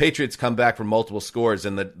 Patriots come back from multiple scores,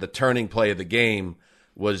 and the turning play of the game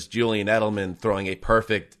was Julian Edelman throwing a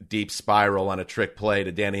perfect deep spiral on a trick play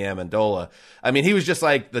to Danny Amendola. I mean, he was just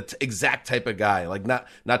like the exact type of guy, like not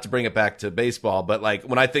to bring it back to baseball, but like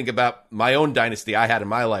when I think about my own dynasty I had in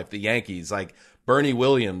my life, the Yankees, like Bernie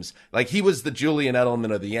Williams, like he was the Julian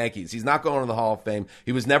Edelman of the Yankees. He's not going to the Hall of Fame.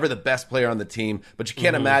 He was never the best player on the team, but you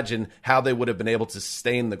can't imagine how they would have been able to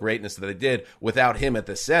sustain the greatness that they did without him at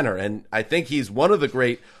the center. And I think he's one of the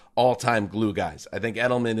great all-time glue guys. I think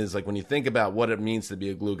Edelman is like, when you think about what it means to be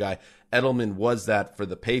a glue guy, Edelman was that for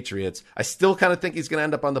the Patriots. I still kind of think he's going to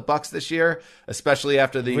end up on the Bucs this year, especially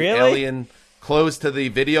after the alien close to the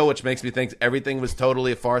video, which makes me think everything was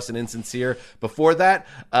totally a farce and insincere before that.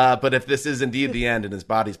 But if this is indeed the end, and his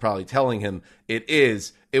body's probably telling him it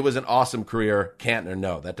is, it was an awesome career. Canton or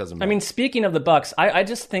no, that doesn't matter. I mean, speaking of the Bucs, I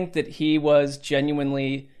just think that he was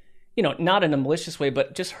genuinely, you know, not in a malicious way,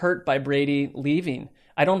 but just hurt by Brady leaving.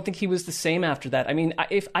 I don't think he was the same after that. I mean,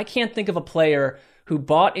 if I can't think of a player who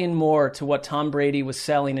bought in more to what Tom Brady was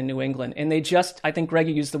selling in New England, and they just, I think Greg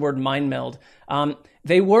used the word mind meld.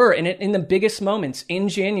 They were in the biggest moments in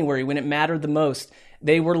January when it mattered the most.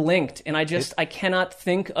 They were linked, and I cannot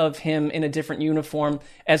think of him in a different uniform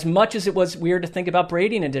as much as it was weird to think about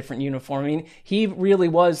Brady in a different uniform. I mean, he really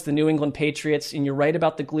was the New England Patriots, and you're right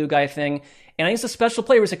about the glue guy thing. And he's a special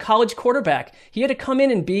player. He was a college quarterback. He had to come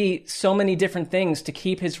in and be so many different things to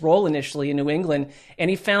keep his role initially in New England,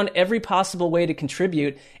 and he found every possible way to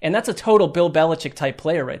contribute, and that's a total Bill Belichick type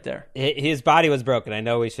player right there. His body was broken. I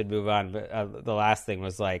know we should move on, but the last thing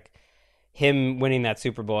was like him winning that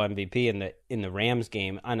Super Bowl MVP in the Rams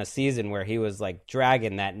game on a season where he was like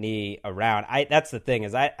dragging that knee around. That's the thing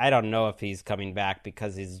is I don't know if he's coming back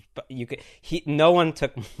because no one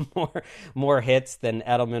took more hits than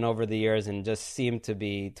Edelman over the years and just seemed to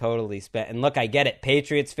be totally spent. And look, I get it.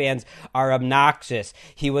 Patriots fans are obnoxious.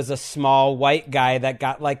 He was a small white guy that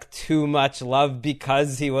got like too much love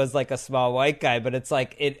because he was like a small white guy, but it's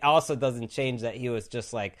like it also doesn't change that he was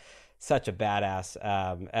just like such a badass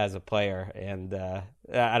as a player, and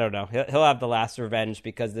I don't know. He'll have the last revenge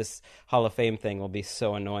because this Hall of Fame thing will be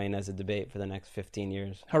so annoying as a debate for the next 15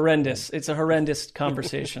 years. Horrendous. It's a horrendous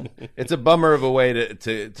conversation. It's a bummer of a way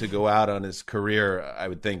to go out on his career. I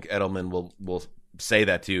would think Edelman will say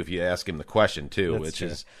that to you if you ask him the question too, That's which true.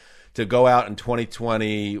 is to go out in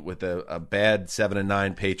 2020 with a bad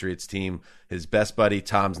 7-9 Patriots team. His best buddy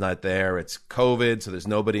Tom's not there. It's COVID, so there's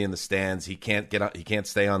nobody in the stands. He can't get on, he can't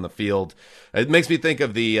stay on the field. It makes me think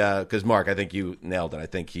of the because Mark, I think you nailed it. I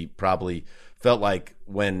think he probably felt like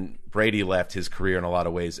when Brady left, his career in a lot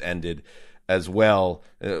of ways ended as well.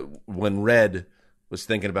 When Red was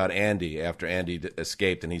thinking about Andy after Andy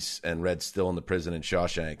escaped, and Red's still in the prison in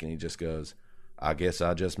Shawshank, and he just goes, "I guess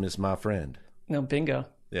I just miss my friend." No, bingo.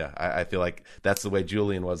 Yeah, I feel like that's the way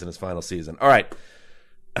Julian was in his final season. All right.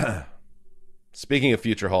 Speaking of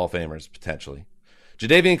future Hall of Famers, potentially,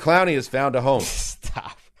 Jadeveon Clowney has found a home.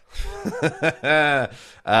 Stop.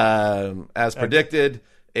 As predicted,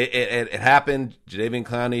 it happened. Jadeveon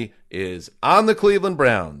Clowney is on the Cleveland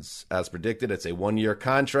Browns. As predicted, it's a 1-year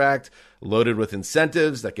contract loaded with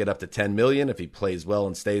incentives that get up to $10 million if he plays well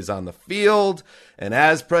and stays on the field. And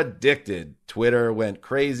as predicted, Twitter went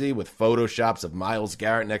crazy with photoshops of Myles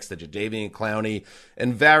Garrett next to Jadeveon Clowney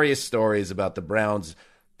and various stories about the Browns'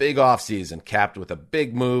 big offseason capped with a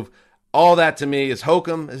big move. All that to me is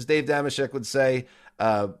hokum, as Dave Damashek would say.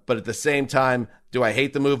 But at the same time, do I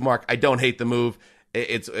hate the move, Mark? I don't hate the move.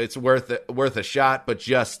 It's worth a shot, but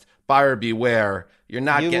just buyer beware. You're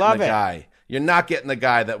not getting the guy. You're not getting the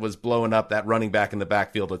guy that was blowing up that running back in the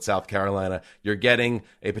backfield at South Carolina. You're getting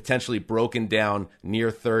a potentially broken down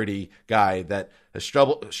near 30 guy that has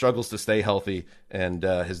struggles to stay healthy and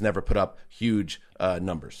has never put up huge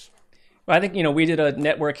numbers. Well, I think we did a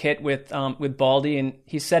network hit with Baldy, and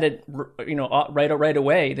he said it right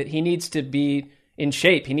away that he needs to be in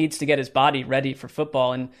shape. He needs to get his body ready for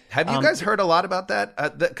football. And have you guys heard a lot about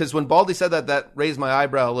that? Because when Baldy said that raised my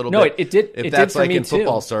eyebrow a little bit. No, it did. If it that's did for like me in too.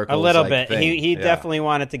 football circles, a little like bit. He definitely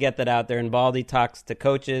wanted to get that out there. And Baldy talks to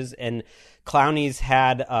coaches, and Clowney's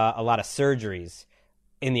had a lot of surgeries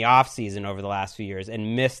in the off season over the last few years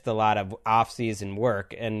and missed a lot of off season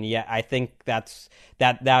work. And yeah, I think that's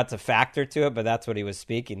a factor to it. But that's what he was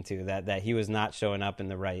speaking to, that he was not showing up in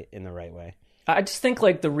the right way. I just think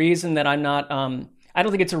like the reason that I'm not. I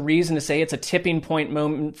don't think it's a reason to say it's a tipping point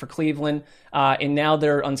moment for Cleveland, and now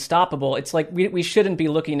they're unstoppable. It's like we shouldn't be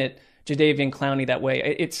looking at Jadeveon Clowney that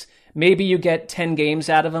way. It's maybe you get 10 games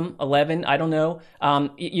out of him, 11, I don't know.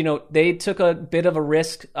 They took a bit of a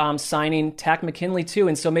risk signing Takk McKinley too,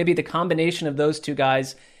 and so maybe the combination of those two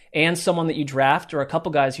guys and someone that you draft or a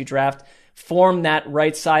couple guys you draft form that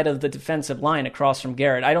right side of the defensive line across from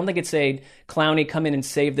Garrett. I don't think it's a Clowney come in and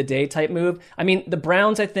save the day type move. I mean, the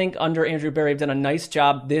Browns, I think, under Andrew Berry have done a nice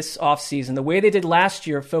job this offseason. The way they did last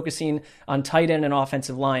year, focusing on tight end and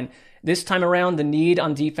offensive line. This time around, the need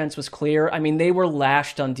on defense was clear. I mean, they were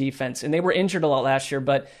lashed on defense, and they were injured a lot last year,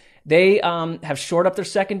 but they have shored up their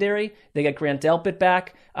secondary. They got Grant Delpit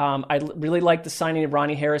back. I really like the signing of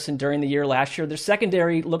Ronnie Harrison during the year last year. Their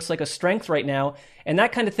secondary looks like a strength right now, and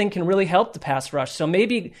that kind of thing can really help the pass rush. So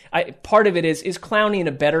maybe part of it is Clowney in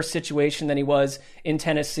a better situation than he was in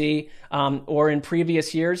Tennessee or in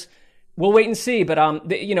previous years? We'll wait and see,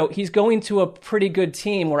 but he's going to a pretty good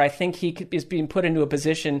team where I think he is being put into a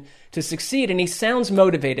position to succeed, and he sounds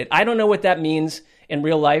motivated. I don't know what that means in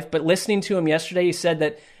real life, but listening to him yesterday, he said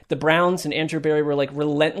that the Browns and Andrew Berry were like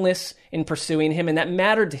relentless in pursuing him, and that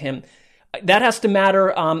mattered to him. That has to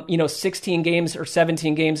matter, 16 games or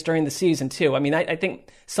 17 games during the season too. I mean, I think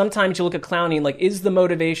sometimes you look at Clowney and like, is the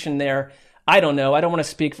motivation there? I don't know. I don't want to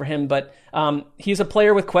speak for him, but he's a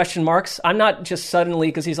player with question marks. I'm not just suddenly,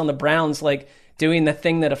 because he's on the Browns, like doing the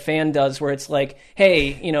thing that a fan does where it's like,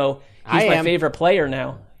 hey, he's my favorite player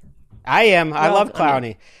now. I am. I love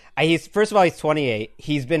Clowney. First of all, he's 28.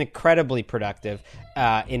 He's been incredibly productive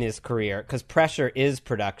in his career because pressure is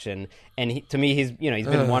production. And to me, he's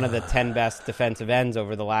been one of the 10 best defensive ends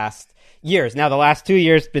over the last years. Now, the last 2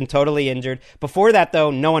 years been totally injured. Before that,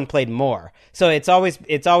 though, no one played more. So it's always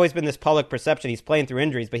been this public perception he's playing through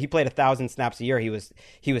injuries, but he played 1,000 snaps a year. He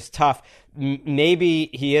was tough.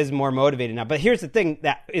 Maybe he is more motivated now. But here's the thing: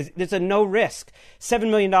 there's a no risk. $7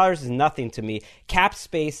 million is nothing to me. Cap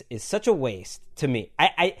space is such a waste to me.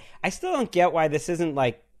 I still don't get why this isn't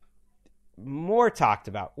like more talked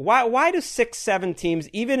about. Why do 6-7 teams,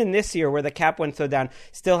 even in this year where the cap went so down,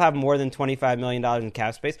 still have more than $25 million in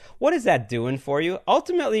cap space? What is that doing for you?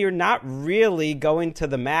 Ultimately, you're not really going to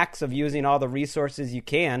the max of using all the resources you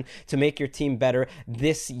can to make your team better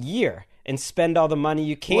this year. and spend all the money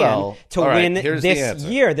you can to all right, win here's the this answer.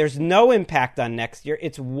 year. There's no impact on next year.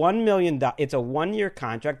 It's $1 million. It's a 1-year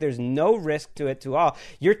contract. There's no risk to it to all.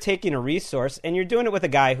 You're taking a resource and you're doing it with a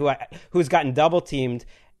guy who's gotten double teamed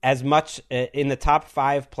as much in the top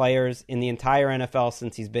 5 players in the entire NFL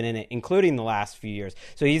since he's been in it, including the last few years.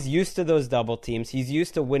 So he's used to those double teams. He's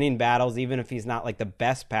used to winning battles, even if he's not like the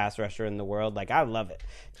best pass rusher in the world. Like, I love it.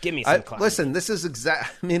 Give me some clout. Listen, this is I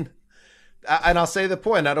mean, and I'll say the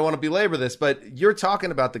point. I don't want to belabor this, but you're talking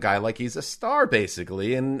about the guy like he's a star,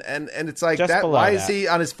 basically, and it's like Just that. below Why that. is he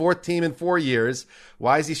on his 4th team in 4 years?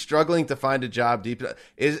 Why is he struggling to find a job deep?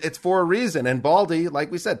 It's for a reason. And Baldy,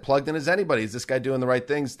 like we said, plugged in as anybody. Is this guy doing the right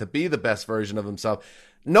things to be the best version of himself?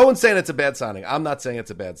 No one's saying it's a bad signing. I'm not saying it's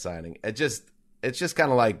a bad signing. It's just kind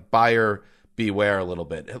of like buyer beware a little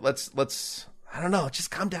bit. Let's I don't know, just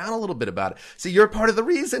calm down a little bit about it. See, you're part of the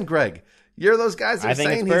reason, Greg. You're those guys that I are think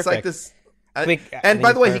saying it's he's like perfect. this. And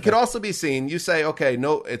by the way, he could also be seen. You say, okay,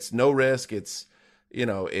 no, it's no risk. It's,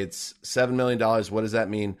 it's $7 million. What does that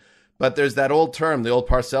mean? But there's that old term, the old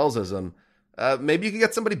Parcellsism. Maybe you could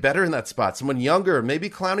get somebody better in that spot, someone younger. Maybe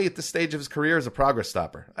Clowney at this stage of his career is a progress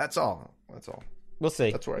stopper. That's all. We'll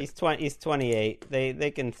see. That's right. He's 28.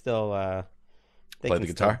 They can still Play the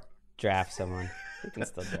guitar? draft someone. They can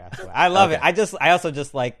still draft someone. I love it. I also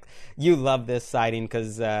just like, you love this signing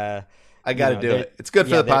because I got to do it. It's good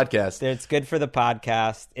for the podcast. It's good for the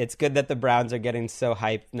podcast. It's good that the Browns are getting so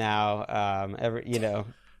hyped now.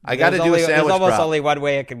 I got to do a sandwich There's almost prop. only one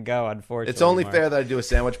way it can go, unfortunately. It's only Mark. fair that I do a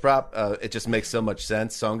sandwich prop. It just makes so much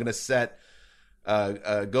sense. So I'm going to set,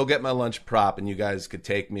 go get my lunch prop, and you guys could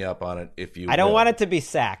take me up on it if you I don't will. want it to be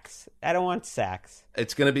sacks. I don't want sacks.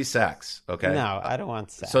 It's going to be sacks, okay? No, I don't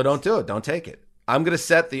want sacks. So don't do it. Don't take it. I'm going to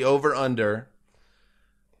set the over-under.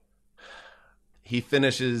 He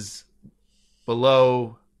finishes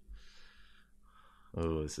below.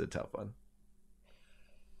 Oh, this is a tough one.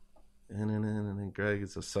 And Greg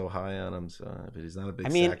is so high on him, but he's not a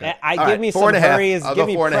big sack guy. I All give right, me 4.5. some hurries. I'll Give go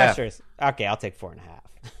me 4.5. pressures. Okay, I'll take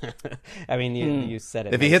 4.5. I mean, you said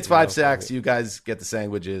it. If he nice hits and low 5 for sacks, me. you guys get the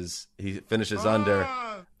sandwiches. He finishes under.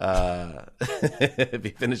 If he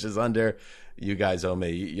finishes under, you guys owe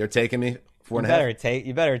me. You're taking me 4.5.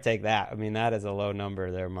 You better take that. I mean, that is a low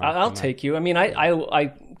number there, Mark. I'll take you. I mean,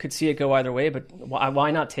 I could see it go either way, but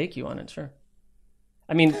why not take you on it? Sure.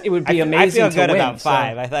 I mean, it would be amazing. I feel good to win, about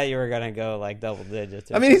 5. So. I thought you were gonna go like double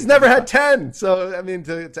digits. I mean, he's never had 10, so I mean,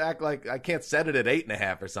 to act like I can't set it at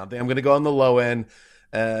 8.5 or something. I'm going to go on the low end.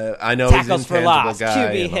 I know Tackles he's for an loss, intangible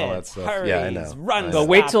guy QB and all that hits, stuff. hurries, Yeah, I know. runs. But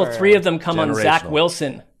wait till 3 of them come on Zach Generational.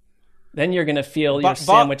 Wilson. Then you're going to feel your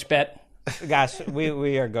sandwich bet. Gosh,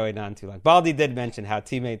 we are going on too long. Baldy did mention how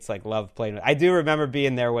teammates like love playing with. I do remember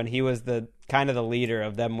being there when he was the kind of the leader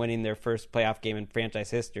of them winning their first playoff game in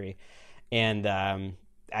franchise history, and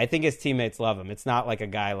I think his teammates love him. It's not like a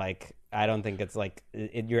guy like, I don't think it's like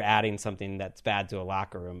you're adding something that's bad to a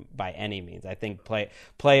locker room by any means. I think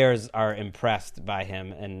players are impressed by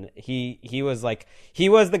him, and he was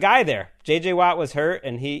the guy there. J.J. Watt was hurt,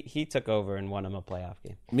 and he took over and won him a playoff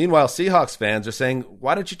game. Meanwhile, Seahawks fans are saying,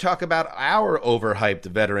 why don't you talk about our overhyped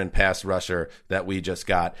veteran pass rusher that we just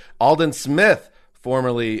got? Aldon Smith,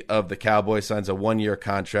 formerly of the Cowboys, signs a 1-year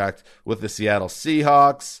contract with the Seattle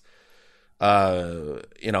Seahawks.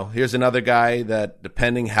 Here's another guy that,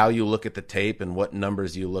 depending how you look at the tape and what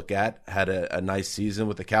numbers you look at, had a nice season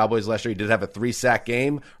with the Cowboys last year. He did have a 3-sack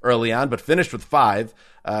game early on, but finished with 5.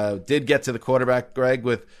 Did get to the quarterback, Greg,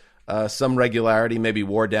 with some regularity, maybe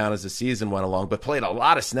wore down as the season went along, but played a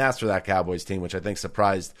lot of snaps for that Cowboys team, which I think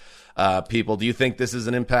surprised people. Do you think this is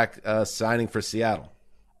an impact signing for Seattle?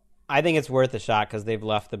 I think it's worth a shot because they've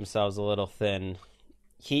left themselves a little thin.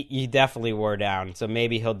 He definitely wore down, so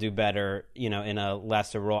maybe he'll do better, in a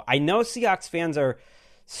lesser role. I know Seahawks fans are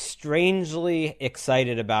strangely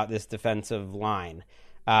excited about this defensive line.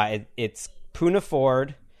 It's Poona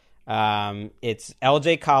Ford, it's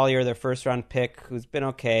L.J. Collier, their first-round pick, who's been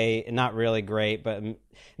okay, not really great, but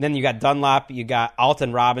then you got Dunlap, you got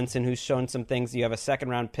Alton Robinson, who's shown some things. You have a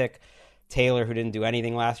second-round pick, Taylor, who didn't do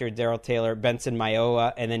anything last year, Darrell Taylor, Benson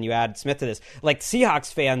Mayowa, and then you add Smith to this. Like,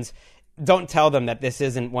 Seahawks fans, don't tell them that this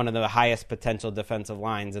isn't one of the highest potential defensive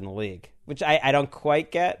lines in the league, which I don't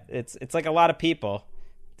quite get. It's like a lot of people,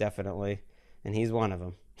 definitely, and he's one of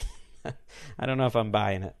them. I don't know if I'm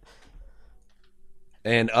buying it.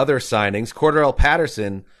 And other signings, Cordarrelle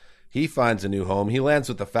Patterson, he finds a new home. He lands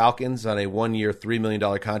with the Falcons on a 1-year, $3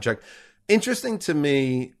 million contract. Interesting to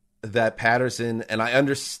me that Patterson, and I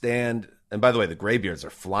understand, and by the way, the Graybeards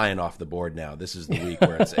are flying off the board now. This is the week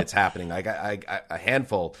where it's happening. I got a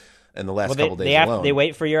handful in the last couple days alone. They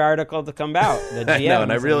wait for your article to come out. The GMs, I know,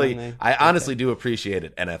 and I honestly do appreciate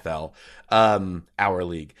it, NFL, our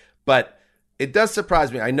league. But it does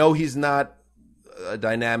surprise me. I know he's not a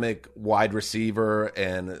dynamic wide receiver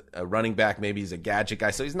and a running back. Maybe he's a gadget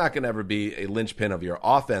guy, so he's not going to ever be a linchpin of your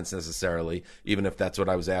offense necessarily, even if that's what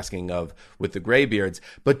I was asking of with the Graybeards.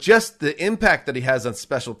 But just the impact that he has on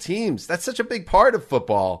special teams, that's such a big part of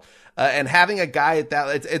football. And having a guy at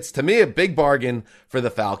that, it's to me a big bargain for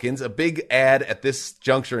the Falcons, a big ad at this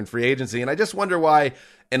juncture in free agency. And I just wonder why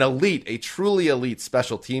a truly elite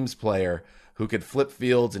special teams player who could flip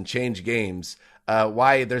fields and change games,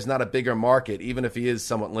 why there's not a bigger market, even if he is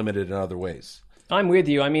somewhat limited in other ways. I'm with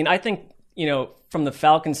you. I mean, I think, from the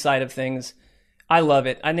Falcons side of things, I love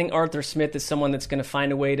it. I think Arthur Smith is someone that's going to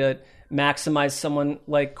find a way to maximize someone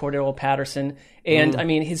like Cordero Patterson. And, I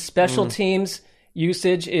mean, his special teams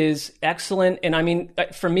usage is excellent. And, I mean,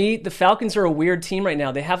 for me, the Falcons are a weird team right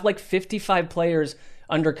now. They have like 55 players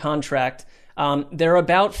under contract. They're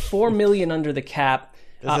about $4 million under the cap.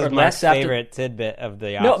 This is my favorite tidbit of the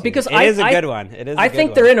offseason. No, because it is a good one. It is. I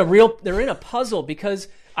think they're in a puzzle because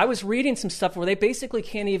I was reading some stuff where they basically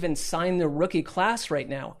can't even sign the rookie class right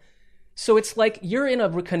now. So it's like you're in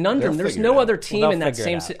a conundrum. There's no other team in that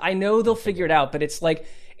same. I know they'll figure it out, but it's like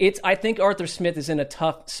I think Arthur Smith is in a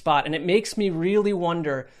tough spot, and it makes me really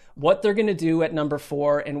wonder what they're going to do at number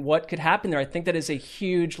 4 and what could happen there. I think that is a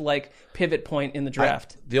huge pivot point in the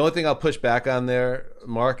draft. The only thing I'll push back on there,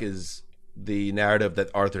 Mark, is the narrative that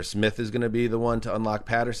Arthur Smith is going to be the one to unlock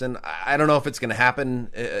Patterson. I don't know if it's going to happen,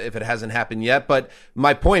 if it hasn't happened yet, but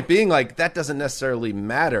my point being, that doesn't necessarily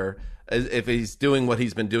matter if he's doing what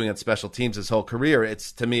he's been doing at special teams his whole career.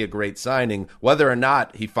 It's, to me, a great signing, whether or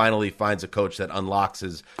not he finally finds a coach that unlocks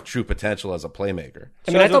his true potential as a playmaker.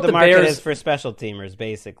 I mean, I thought the market is for special teamers,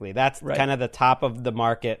 basically. That's kind of the top of the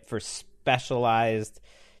market for specialized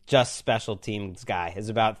just special teams guy is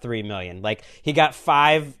about $3 million. He got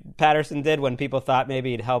 5, Patterson did, when people thought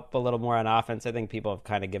maybe he'd help a little more on offense. I think people have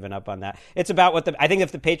kind of given up on that. It's about what I think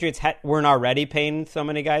if the Patriots weren't already paying so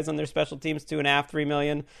many guys on their special teams $2.5-3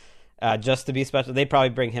 million just to be special, they'd probably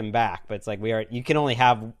bring him back. But it's you can only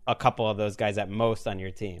have a couple of those guys at most on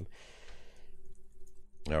your team.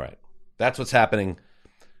 All right. That's what's happening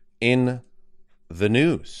in the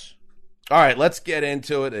news. All right, let's get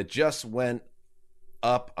into it. It just went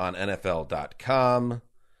up on NFL.com.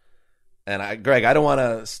 And Greg, I don't want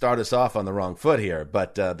to start us off on the wrong foot here,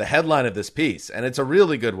 but the headline of this piece, and it's a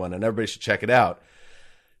really good one, and everybody should check it out.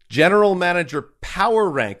 General Manager Power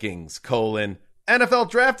Rankings, NFL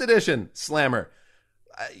Draft Edition, Slammer.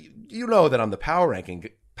 You know that I'm the Power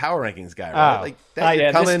Rankings guy, right?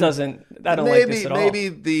 This doesn't, I don't like this at all. Maybe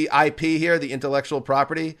the IP here, the intellectual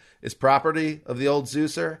property, is property of the old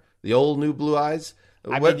Zeuser, the old new Blue Eyes.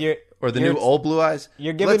 Or the new old Blue Eyes?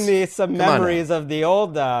 You're giving me some memories of the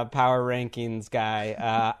old Power Rankings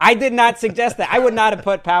guy. I did not suggest that. I would not have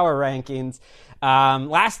put Power Rankings.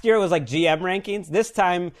 Last year it was GM rankings. This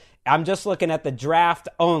time I'm just looking at the draft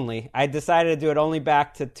only. I decided to do it only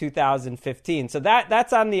back to 2015. So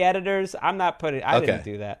that's on the editors. I'm not putting. I didn't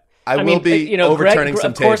do that. I will be overturning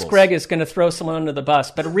some tables. Of course, Greg is going to throw someone under the bus,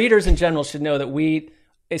 but readers in general should know that we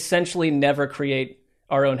essentially never create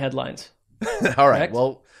our own headlines. All right. Correct?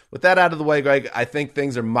 Well, with that out of the way, Greg, I think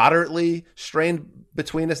things are moderately strained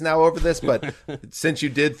between us now over this, but since you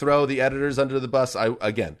did throw the editors under the bus, I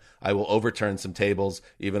will overturn some tables,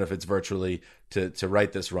 even if it's virtually, to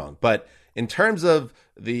right this wrong. But in terms of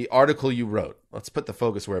the article you wrote, let's put the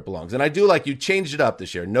focus where it belongs. And I do like you changed it up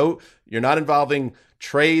this year. No, you're not involving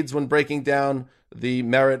trades when breaking down the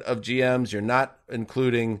merit of GMs. You're not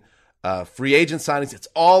including free agent signings. It's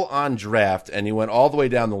all on draft, and you went all the way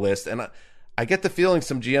down the list. And I get the feeling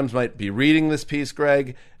some GMs might be reading this piece,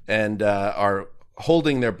 Greg, and are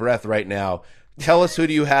holding their breath right now. Tell us, who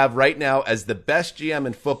do you have right now as the best GM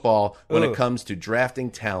in football when it comes to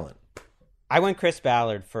drafting talent? I went Chris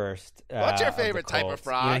Ballard first. What's your favorite type of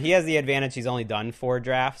frog? He has the advantage he's only done 4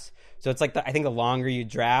 drafts. So it's I think the longer you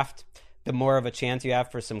draft, the more of a chance you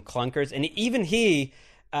have for some clunkers. And even he...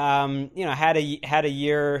 had a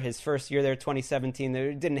year, his first year there, 2017,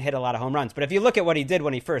 there didn't hit a lot of home runs. But if you look at what he did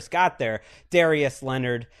when he first got there, Darius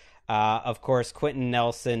Leonard, of course, Quentin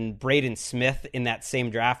Nelson, Braden Smith in that same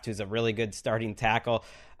draft, who's a really good starting tackle,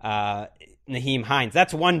 Nyheim Hines.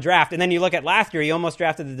 That's one draft. And then you look at last year, he almost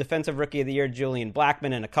drafted the Defensive Rookie of the Year, Julian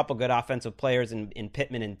Blackmon, and a couple good offensive players in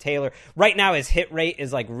Pittman and Taylor. Right now, his hit rate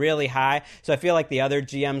is really high. So I feel like the other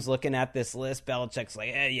GMs looking at this list, Belichick's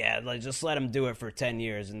just let him do it for 10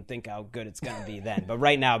 years and think how good it's going to be then. But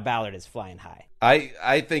right now, Ballard is flying high.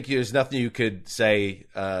 I think there's nothing you could say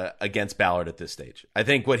against Ballard at this stage. I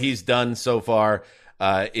think what he's done so far,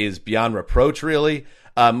 is beyond reproach, really.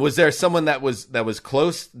 Was there someone that was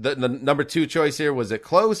close? The number 2 choice here, was it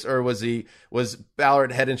close, or was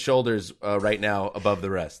Ballard head and shoulders right now above the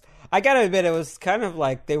rest? I gotta admit, it was kind of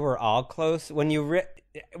like they were all close. When you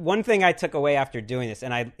one thing I took away after doing this,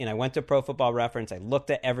 and I went to Pro Football Reference, I looked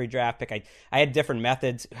at every draft pick. I had different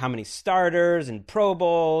methods, how many starters and Pro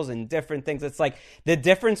Bowls and different things. It's like the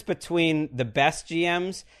difference between the best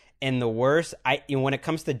GMs and the worst, when it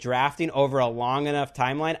comes to drafting over a long enough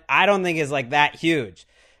timeline, I don't think is like that huge.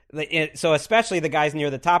 So especially the guys near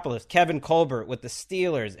the top of the list, Kevin Colbert with the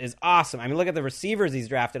Steelers is awesome. I mean, look at the receivers he's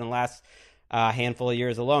drafted in the last handful of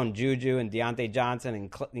years alone: Juju and Deontay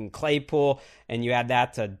Johnson and Claypool, and you add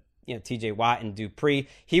that to T.J. Watt and Dupree.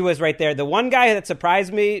 He was right there. The one guy that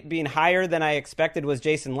surprised me being higher than I expected was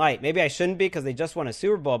Jason Light. Maybe I shouldn't be because they just won a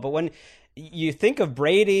Super Bowl, but when you think of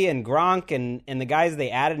Brady and Gronk and the guys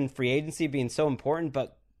they added in free agency being so important,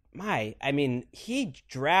 but he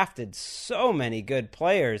drafted so many good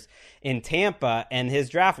players in Tampa, and his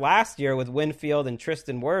draft last year with Winfield and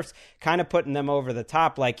Tristan Wirfs kind of putting them over the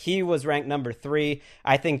top. Like, he was ranked number 3.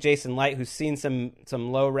 I think Jason Light, who's seen some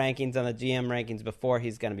low rankings on the GM rankings before,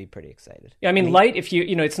 he's going to be pretty excited. Yeah, I mean, Light, if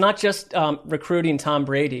it's not just recruiting Tom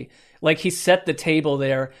Brady. Like, he set the table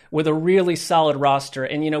there with a really solid roster.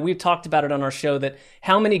 And, we've talked about it on our show that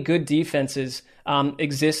how many good defenses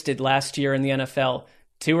existed last year in the NFL.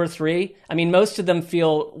 2 or 3. I mean, most of them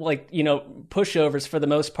feel like, pushovers for the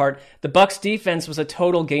most part. The Bucs defense was a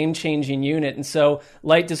total game-changing unit, and so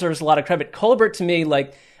Light deserves a lot of credit. Colbert, to me,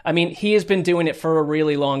 he has been doing it for a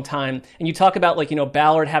really long time. And you talk about,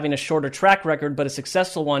 Ballard having a shorter track record, but a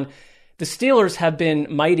successful one. The Steelers have been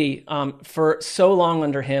mighty for so long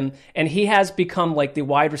under him, and he has become like the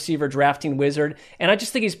wide receiver drafting wizard. And I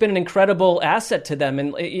just think he's been an incredible asset to them,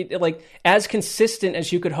 and as consistent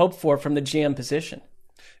as you could hope for from the GM position.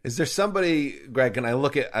 Is there somebody, Greg, and I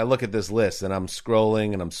look at this list, and I'm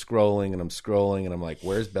scrolling and I'm scrolling and I'm scrolling, and I'm like,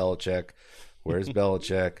 where's Belichick? Where's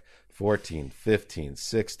Belichick? 14, 15,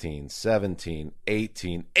 16, 17,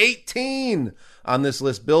 18 on this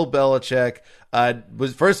list. Bill Belichick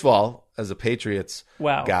was, first of all, as a Patriots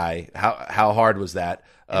guy, how hard was that?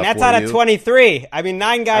 And that's out of 23. I mean,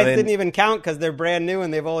 9 guys didn't even count because they're brand new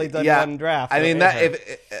and they've only done one draft.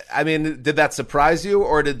 I mean, did that surprise you,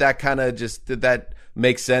 or did that kind of did that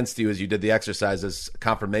make sense to you as you did the exercise as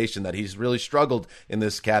confirmation that he's really struggled in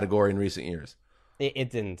this category in recent years? It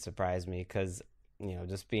didn't surprise me because,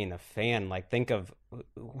 just being a fan, think of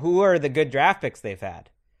who are the good draft picks they've had.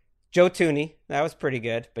 Joe Thuney, that was pretty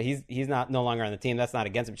good, but he's no longer on the team. That's not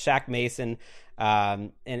against him. Shaq Mason,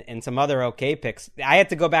 and some other okay picks. I had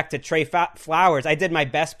to go back to Trey Flowers. I did my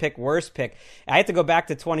best pick, worst pick. I had to go back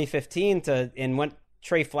to 2015 and went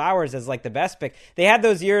Trey Flowers as the best pick. They had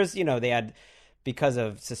those years, they had, because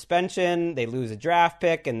of suspension, they lose a draft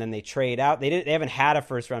pick and then they trade out. They haven't had a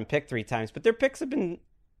first round pick 3 times, but their picks have been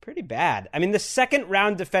pretty bad. I mean, the second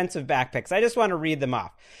round defensive back picks, I just want to read them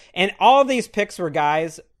off. And all these picks were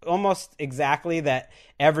guys almost exactly that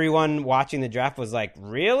everyone watching the draft was like,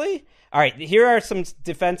 really? All right, here are some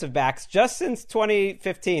defensive backs just since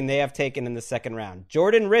 2015 they have taken in the second round.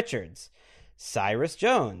 Jordan Richards, Cyrus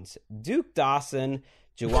Jones, Duke Dawson,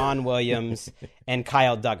 Juwan Williams, and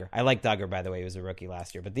Kyle Duggar. I like Duggar, by the way. He was a rookie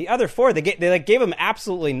last year. But the other 4, they gave him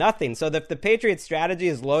absolutely nothing. So the Patriots' strategy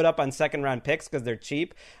is load up on second-round picks because they're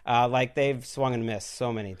cheap. They've swung and missed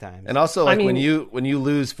so many times. And also, when you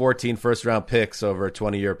lose 14 first-round picks over a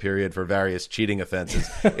 20-year period for various cheating offenses,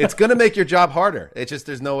 it's going to make your job harder. It's just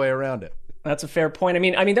there's no way around it. That's a fair point. I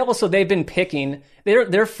mean, also they've been picking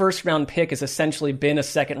their first round pick has essentially been a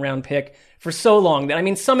second round pick for so long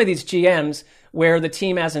that some of these GMs where the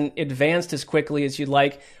team hasn't advanced as quickly as you'd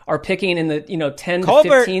like are picking in the 10 to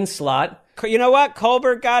 15 slot. You know what?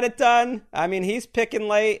 Colbert got it done. I mean, he's picking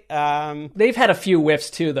late. They've had a few whiffs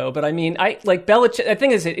too, though. But Belichick. I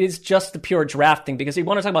think it is just the pure drafting because you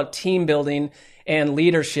want to talk about team building and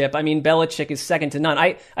leadership. I mean, Belichick is second to none.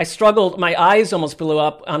 I struggled. My eyes almost blew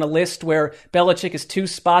up on a list where Belichick is 2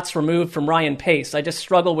 spots removed from Ryan Pace. I just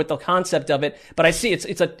struggle with the concept of it. But I see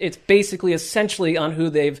it's basically essentially on who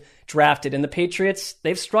they've drafted. And the Patriots,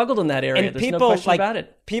 they've struggled in that area. And there's no question about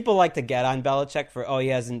it. People like to get on Belichick for, he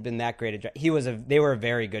hasn't been that great at draft. They were a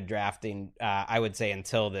very good drafting, I would say,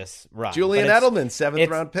 until this run. Julian Edelman, 7th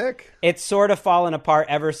round pick. It's sort of fallen apart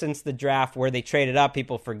ever since the draft where they traded up.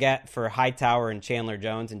 People forget for Hightower and Chandler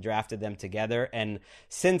Jones and drafted them together. And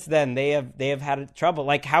since then, they have had trouble.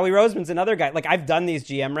 Like Howie Roseman's another guy. Like I've done these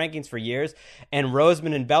GM rankings for years, and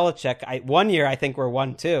Roseman and Belichick, one year I think were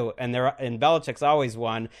 1-2, and Belichick's always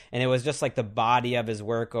won, and it was just like the body of his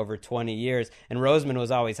work over 20 years, and Roseman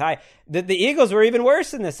was always high. The Eagles were even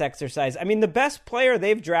worse in this exercise. I mean, the best player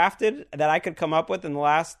they've drafted that I could come up with in the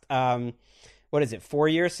last 4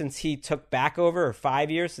 years since he took back over, or 5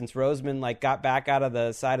 years since Roseman like got back out of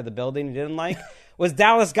the side of the building he didn't like, was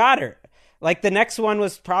Dallas Goedert. Like the next one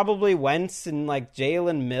was probably Wentz and like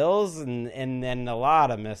Jalen Mills, and then a lot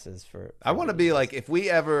of misses for I want to be like, if we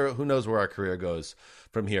ever, who knows where our career goes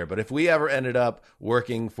from here, but if we ever ended up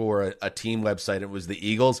working for a team website and it was the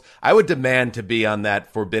Eagles, I would demand to be on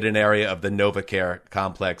that forbidden area of the NovaCare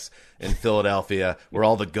complex in Philadelphia where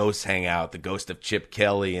all the ghosts hang out, the ghost of Chip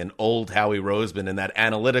Kelly and old Howie Roseman and that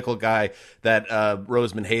analytical guy that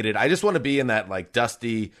Roseman hated. I just want to be in that like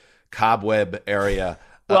dusty cobweb area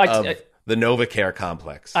of the NovaCare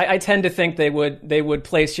complex. I tend to think they would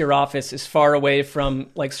place your office as far away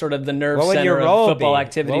from like sort of the nerve center of football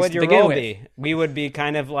activities. What would to your begin role with. be? We would be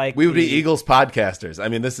kind of like we would be Eagles podcasters. I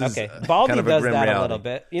mean, this is okay. Baldy kind of a does grim that reality. a little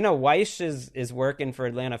bit. You know, Weish is working for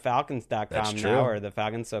AtlantaFalcons.com That's true. now, or the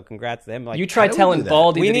Falcons. So congrats to him. Like You try telling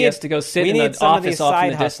Baldy that he has to go sit in the office off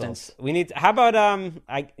in the distance. We need. How about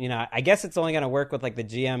I guess it's only going to work with like the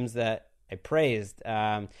GMs that I praised.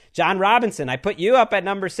 John Robinson, I put you up at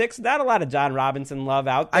number 6. Not a lot of John Robinson love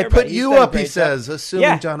out there. I put you up, he says,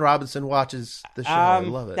 assuming John Robinson watches the show. I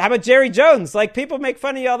love it. How about Jerry Jones? Like, people make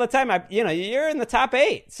fun of you all the time. You're in the top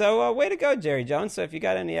 8. So way to go, Jerry Jones. So if you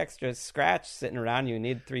got any extra scratch sitting around, you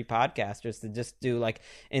need 3 podcasters to just do like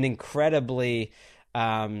an incredibly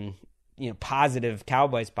positive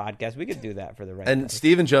Cowboys podcast. We could do that for the right And price.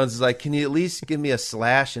 Stephen Jones is like, can you at least give me a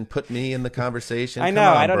slash and put me in the conversation? I know.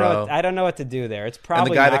 Come on, I don't bro. know. I don't know what to do there. It's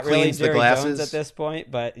probably the guy not that really cleans the Jerry glasses? Jones at this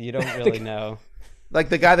point, but you don't really know. Like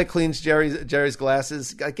the guy that cleans Jerry's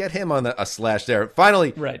glasses, get him on a slash there.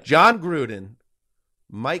 Finally, right. John Gruden,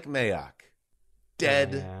 Mike Mayock,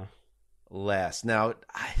 dead last. Now,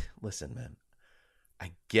 listen, man,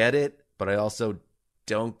 I get it, but I also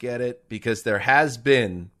don't get it because there has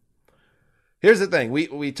been. Here's the thing.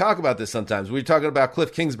 We talk about this sometimes. We're talking about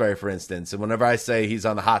Cliff Kingsbury, for instance, and whenever I say he's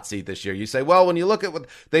on the hot seat this year, you say, well, when you look at what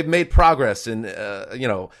they've made progress in,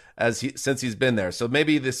 since he's been there. So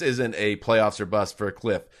maybe this isn't a playoffs or bust for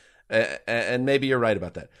Cliff, and maybe you're right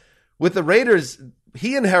about that. With the Raiders,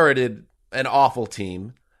 he inherited an awful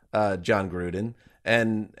team, John Gruden,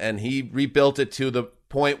 and he rebuilt it to the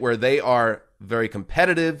point where they are very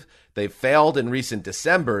competitive. They've failed in recent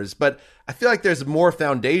Decembers, but I feel like there's more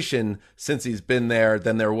foundation since he's been there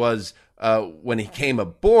than there was when he came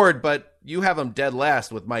aboard. But you have him dead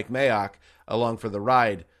last with Mike Mayock along for the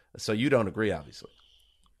ride, so you don't agree, obviously.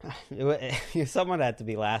 Someone had to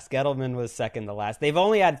be last. Gettleman was second to last. They've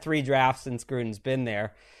only had 3 drafts since Gruden's been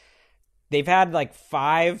there. They've had like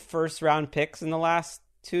 5 first-round picks in the last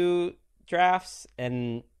 2 drafts,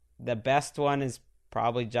 and the best one is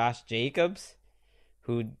probably Josh Jacobs,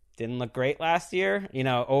 who didn't look great last year.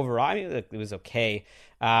 Overall, I mean, it was okay.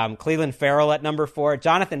 Cleveland Farrell at number 4.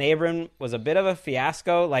 Jonathan Abram was a bit of a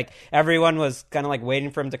fiasco. Like, everyone was kind of like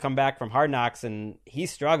waiting for him to come back from Hard Knocks, and he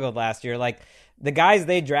struggled last year. Like, the guys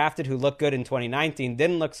they drafted who looked good in 2019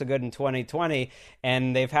 didn't look so good in 2020,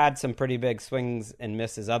 and they've had some pretty big swings and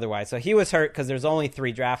misses otherwise. So he was hurt because there's only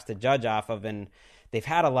 3 drafts to judge off of, and they've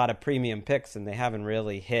had a lot of premium picks, and they haven't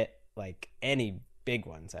really hit like any big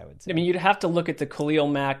ones, I would say. I mean, you'd have to look at the Khalil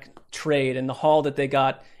Mack trade and the haul that they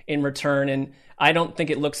got in return, and I don't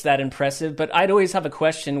think it looks that impressive, but I'd always have a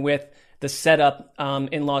question with the setup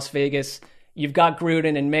in Las Vegas. You've got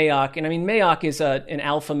Gruden and Mayock, and I mean, Mayock is an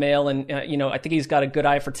alpha male, and I think he's got a good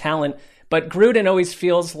eye for talent, but Gruden always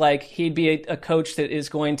feels like he'd be a coach that is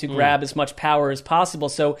going to grab as much power as possible.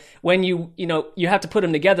 So when you have to put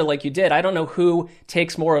them together like you did, I don't know who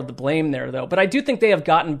takes more of the blame there, though. But I do think they have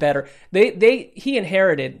gotten better. He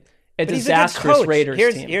inherited a disastrous Raiders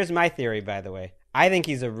team. Here's my theory, by the way. I think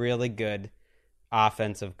he's a really good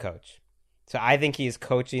offensive coach. So I think he's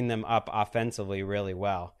coaching them up offensively really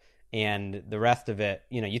well. And the rest of it,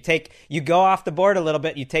 you go off the board a little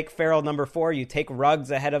bit. You take Farrell number 4. You take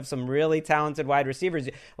Ruggs ahead of some really talented wide receivers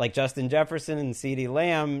like Justin Jefferson and CeeDee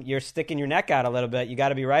Lamb. You're sticking your neck out a little bit. You got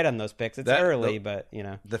to be right on those picks. It's early, but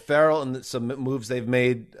the Farrell and some moves they've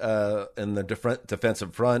made in the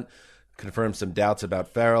defensive front confirm some doubts about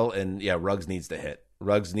Farrell. And Ruggs needs to hit.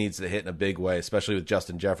 Ruggs needs to hit in a big way, especially with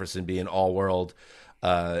Justin Jefferson being all world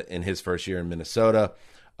in his first year in Minnesota.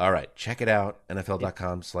 All right, check it out,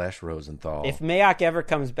 NFL.com/Rosenthal. If Mayock ever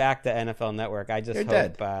comes back to NFL Network, I just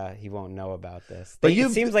They're hope he won't know about this. But it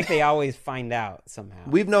seems like they always find out somehow.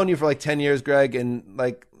 We've known you for like 10 years, Greg, and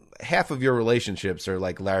like half of your relationships are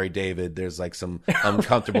like Larry David. There's like some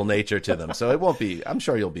uncomfortable nature to them. So it won't be, I'm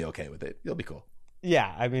sure you'll be okay with it. You'll be cool.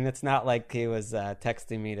 Yeah, I mean, it's not like he was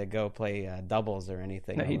texting me to go play doubles or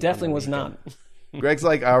anything. No, he definitely was not. Greg's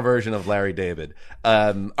like our version of Larry David.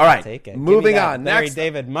 All right, take it. Moving on. Larry Next,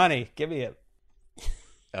 David money. Give me it.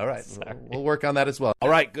 All right, we'll work on that as well. All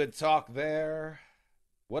right, good talk there.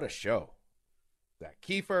 What a show. Zach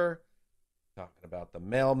Kiefer talking about the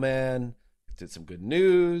mailman. Did some good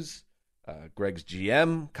news. Greg's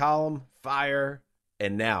GM column, fire.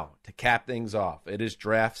 And now, to cap things off, it is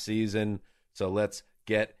draft season. So let's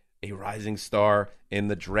get a rising star in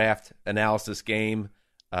the draft analysis game.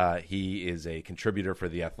 He is a contributor for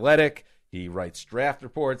The Athletic. He writes draft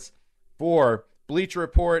reports for Bleacher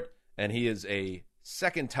Report, and he is a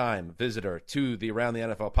second-time visitor to the Around the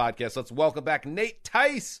NFL podcast. Let's welcome back Nate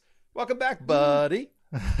Tice. Welcome back, buddy.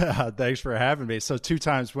 Thanks for having me. So 2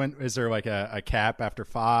 times, when is there like a cap after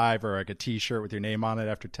 5 or like a T-shirt with your name on it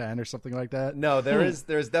after 10 or something like that? No, there's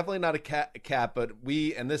definitely not a cap, but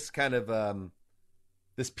this kind of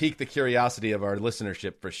this piqued the curiosity of our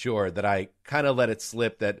listenership for sure, that I kind of let it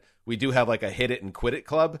slip that we do have like a hit it and quit it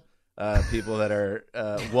club. People that are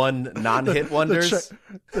one non-hit wonders.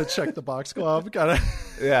 The check the box club. Gotta.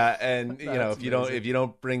 Yeah, and you know, if you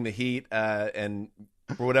don't bring the heat, and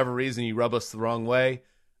for whatever reason you rub us the wrong way,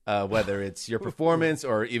 whether it's your performance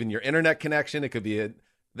or even your internet connection, it could be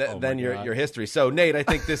your history. So Nate, I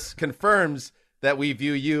think this confirms that we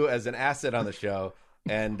view you as an asset on the show.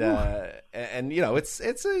 And you know, it's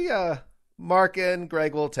a Mark and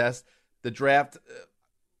Greg will test the draft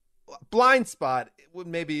blind spot.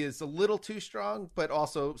 Maybe is a little too strong, but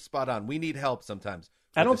also spot on. We need help sometimes.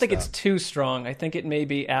 I don't think it's too strong. I think it may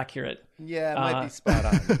be accurate. Yeah, it might be spot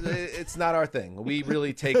on. It's not our thing. We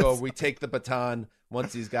really take over. We take the baton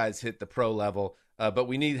once these guys hit the pro level, but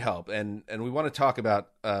we need help, and we want to talk about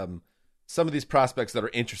some of these prospects that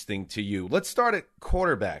are interesting to you. Let's start at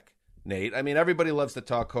quarterback. Nate, I mean, everybody loves to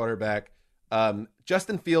talk quarterback.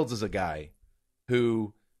 Justin Fields is a guy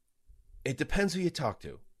who, it depends who you talk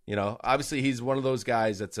to. You know, obviously he's one of those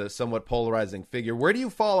guys that's a somewhat polarizing figure. Where do you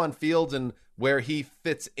fall on Fields and where he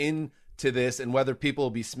fits into this, and whether people will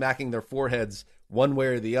be smacking their foreheads one way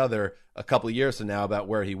or the other a couple of years from now about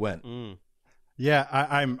where he went? Yeah,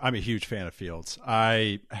 I'm a huge fan of Fields.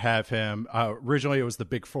 I have him. Originally, it was the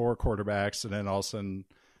big 4 quarterbacks, and then all of a sudden,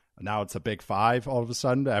 now it's a big 5 all of a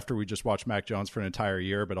sudden after we just watched Mac Jones for an entire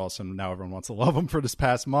year, but also now everyone wants to love him for this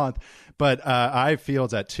past month. But I have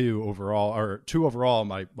Fields at 2 overall,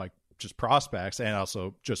 my just prospects, and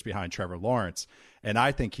also just behind Trevor Lawrence. And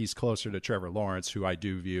I think he's closer to Trevor Lawrence, who I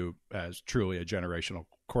do view as truly a generational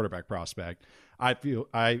quarterback prospect. I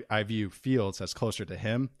view Fields as closer to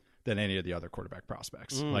him than any of the other quarterback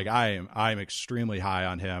prospects. Like I'm extremely high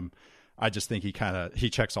on him. I just think he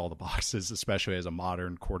checks all the boxes, especially as a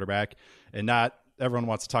modern quarterback. And not everyone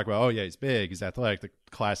wants to talk about, oh yeah, he's big, he's athletic, the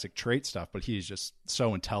classic trait stuff, but he's just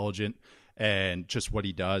so intelligent, and just what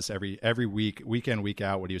he does every week in, week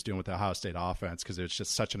out, what he was doing with the Ohio State offense, because it's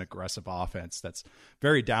just such an aggressive offense that's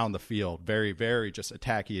very down the field, very, very just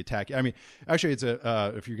attacky. I mean, actually, it's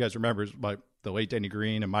if you guys remember, like the late Denny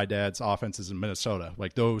Green and my dad's offenses in Minnesota,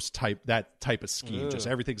 like that type of scheme, just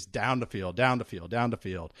everything's down the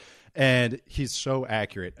field. And he's so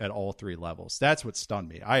accurate at all 3 levels. That's what stunned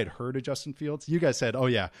me. I had heard of Justin Fields. You guys said, oh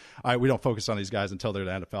yeah, we don't focus on these guys until they're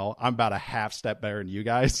in the NFL. I'm about a half step better than you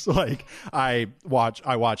guys. Like I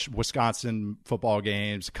watch Wisconsin football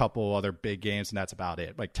games, a couple other big games, and that's about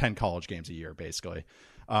it. Like 10 college games a year, basically.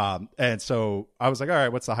 And so I was like, all right,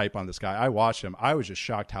 what's the hype on this guy? I watched him. I was just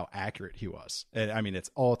shocked how accurate he was. And I mean, it's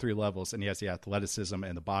all 3 levels, and he has the athleticism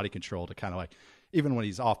and the body control to kind of like, even when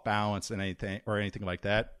he's off balance and anything like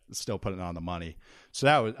that, still putting it on the money.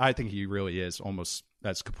 So I think he really is almost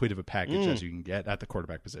as complete of a package as you can get at the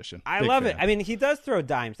quarterback position. I love it. I mean, he does throw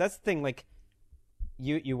dimes. That's the thing. Like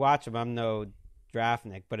you watch him. I'm no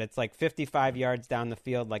draftnik, but it's like 55 yards down the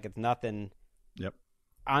field, like it's nothing. Yep.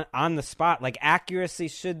 On the spot, like accuracy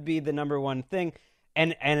should be the number one thing.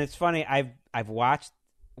 And it's funny. I've watched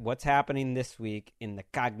what's happening this week in the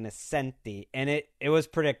Cognoscenti, and it was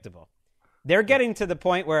predictable. They're getting to the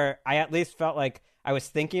point where I at least felt like I was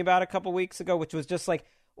thinking about a couple weeks ago, which was just like,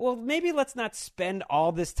 well, maybe let's not spend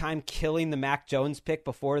all this time killing the Mac Jones pick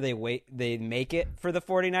before they make it for the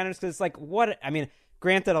 49ers. Because it's like, what? I mean,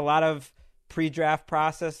 granted, a lot of pre-draft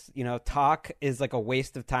process, talk is like a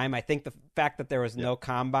waste of time. I think the fact that there was no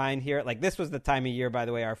combine here, like this was the time of year, by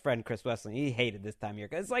the way, our friend Chris Wessling, he hated this time of year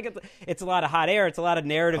because it's a lot of hot air. It's a lot of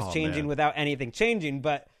narratives changing without anything changing.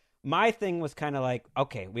 But my thing was kind of like,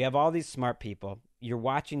 okay, we have all these smart people. You're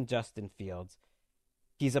watching Justin Fields.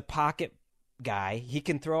 He's a pocket guy. He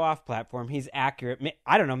can throw off platform. He's accurate.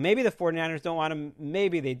 I don't know. Maybe the 49ers don't want him.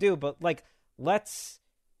 Maybe they do. But like, let's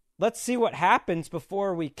see what happens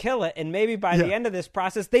before we kill it. And maybe by the end of this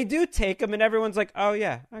process, they do take him and everyone's like, oh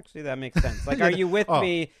yeah, actually that makes sense. Like, are you with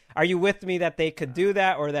me? Are you with me that they could do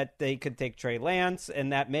that, or that they could take Trey Lance,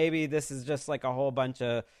 and that maybe this is just like a whole bunch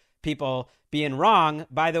of people being wrong?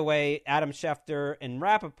 By the way, Adam Schefter and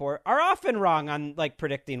Rappaport are often wrong on like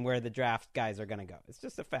predicting where the draft guys are going to go. It's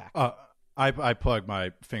just a fact. I plug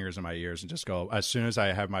my fingers in my ears and just go, as soon as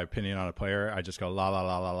I have my opinion on a player, I just go la la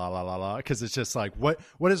la la la la la la, because it's just like, what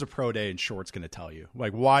is a pro day in shorts going to tell you?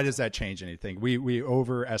 Like, why does that change anything? We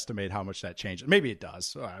overestimate how much that changes. Maybe it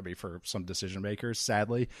does. I mean, for some decision makers,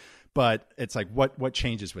 sadly, but it's like, what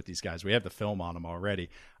changes with these guys? We have the film on them already.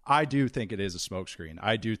 I do think it is a smokescreen.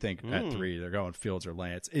 I do think at 3 they're going Fields or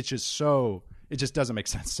Lance. It just doesn't make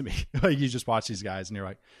sense to me. Like, you just watch these guys and you're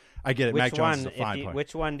like, I get it. Mac Jones is a fine player.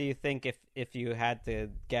 Which one do you think if you had to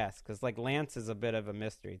guess? Because like Lance is a bit of a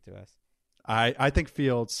mystery to us. I think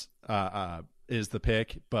Fields is the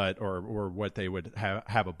pick, but or what they would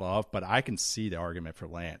have above. But I can see the argument for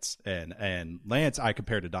Lance, and Lance I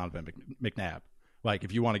compare to Donovan McNabb. Like,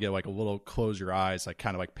 if you want to get like a little close your eyes, like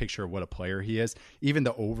kind of like picture what a player he is, even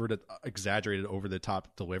the exaggerated over the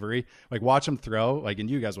top delivery, like watch him throw, like, and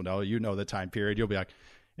you guys will know the time period. You'll be like,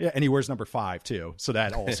 yeah, and he wears number 5 too, so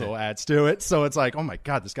that also adds to it. So it's like, oh my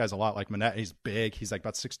God, this guy's a lot like Manette. He's big. He's like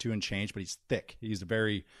about 6'2" and change, but he's thick. He's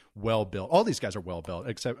very well built. All these guys are well built,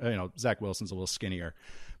 except Zach Wilson's a little skinnier.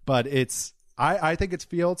 But I think it's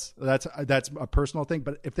Fields. That's a personal thing.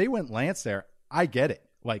 But if they went Lance there, I get it.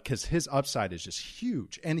 Like, because his upside is just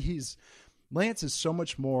huge, and Lance is so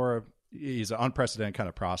much more. He's an unprecedented kind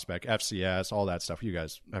of prospect, FCS, all that stuff. You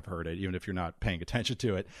guys have heard it, even if you're not paying attention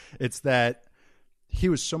to it. It's that he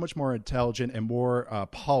was so much more intelligent and more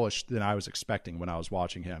polished than I was expecting when I was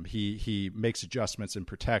watching him. He makes adjustments and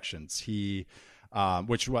protections.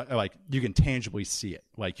 Which like you can tangibly see it.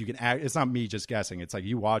 Like you can it's not me just guessing. It's like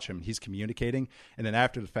you watch him, he's communicating, and then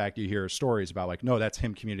after the fact you hear stories about like, no, that's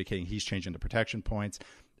him communicating. He's changing the protection points,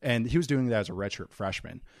 and he was doing that as a redshirt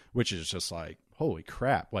freshman, which is just like, holy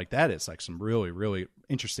crap! Like that is like some really, really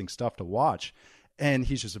interesting stuff to watch. And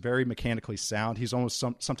he's just very mechanically sound. He's almost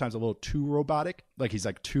sometimes a little too robotic. Like he's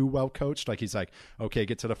like too well coached. Like he's like, okay,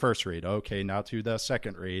 get to the first read. Okay, now to the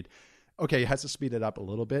second read. Okay, he has to speed it up a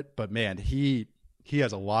little bit, but man, he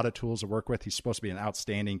has a lot of tools to work with. He's supposed to be an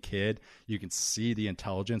outstanding kid. You can see the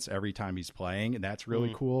intelligence every time he's playing, and that's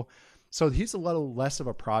really cool. So he's a little less of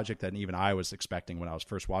a project than even I was expecting when I was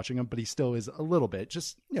first watching him, but he still is a little bit,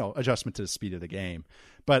 just, adjustment to the speed of the game.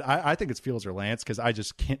 But I think it's Fields or Lance, because I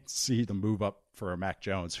just can't see the move up for a Mac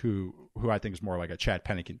Jones, who I think is more like a Chad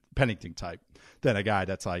Pennington type than a guy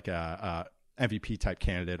that's like a MVP type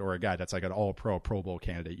candidate, or a guy that's like an all-pro Pro Bowl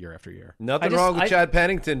candidate year after year. Nothing wrong with Chad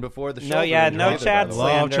Pennington before the show. No Chad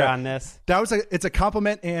slander on this. It's a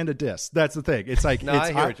compliment and a diss. That's the thing. It's like,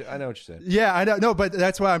 I know what you're saying. Yeah, I know. No, but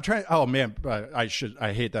that's why I'm trying. Oh man, I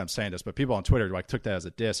hate that I'm saying this, but people on Twitter like took that as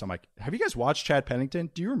a diss. I'm like, have you guys watched Chad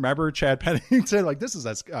Pennington? Do you remember Chad Pennington? Like, this is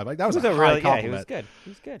like that was a high compliment. Yeah, he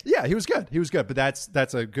was good. Yeah, he was good. But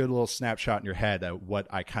that's a good little snapshot in your head at what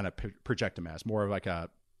I kind of project him as, more of like a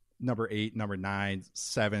number 8, number 9,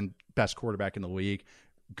 7, best quarterback in the league.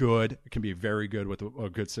 Good, can be very good with a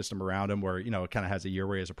good system around him, where it kind of has a year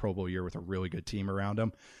where he has a Pro Bowl year with a really good team around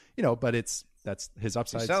him. But that's his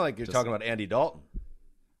upside. You sound like you're talking about Andy Dalton.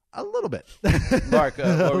 A little bit. Mark,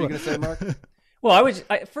 what were you going to say, Mark? Well,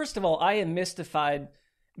 first of all, I am mystified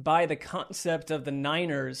by the concept of the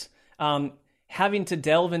Niners having to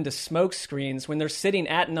delve into smoke screens when they're sitting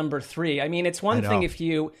at number 3. I mean, it's one thing if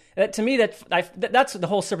you, to me, that's the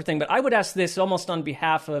whole separate thing. But I would ask this almost on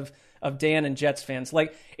behalf of Dan and Jets fans.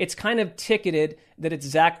 Like, it's kind of ticketed that it's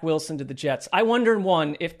Zach Wilson to the Jets. I wonder,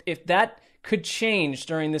 one, if that could change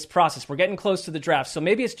during this process. We're getting close to the draft, so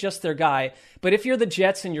maybe it's just their guy. But if you're the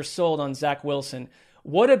Jets and you're sold on Zach Wilson,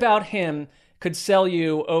 what about him could sell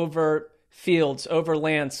you over Fields, over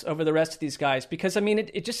Lance, over the rest of these guys? Because, I mean,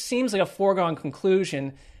 it just seems like a foregone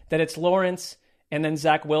conclusion that it's Lawrence and then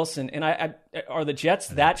Zach Wilson. And are the Jets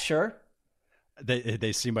that sure?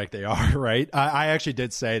 They seem like they are, right? I actually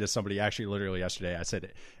did say to somebody actually literally yesterday, I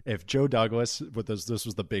said, if Joe Douglas, this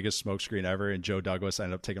was the biggest smokescreen ever, and Joe Douglas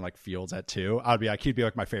ended up taking like Fields at 2, he'd be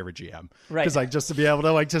like my favorite GM. Right. Because like just to be able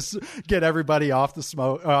to like just get everybody off the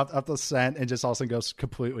smoke, off the scent, and just also goes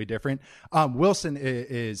completely different. Wilson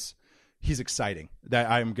he's exciting.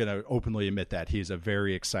 That I'm going to openly admit that he's a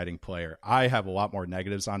very exciting player. I have a lot more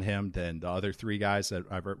negatives on him than the other 3 guys that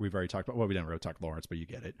we've already talked about. Well, we didn't really talk Lawrence, but you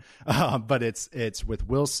get it. But it's with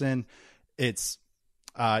Wilson. It's,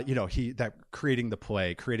 that creating the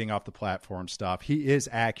play, creating off the platform stuff. He is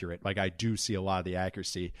accurate. Like I do see a lot of the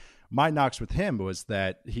accuracy. My knocks with him was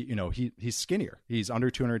that he's skinnier. He's under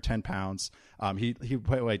 210 pounds. He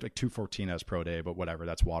played like 214 as pro day, but whatever,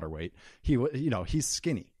 that's water weight. He's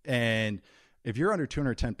skinny. And if you're under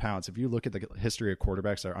 210 pounds, if you look at the history of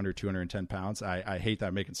quarterbacks that are under 210 pounds, I hate that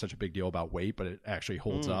I'm making such a big deal about weight, but it actually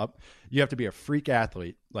holds up. You have to be a freak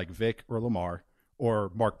athlete like Vic or Lamar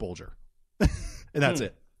or Mark Bulger. And that's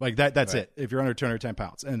it. Like that's right. It. If you're under 210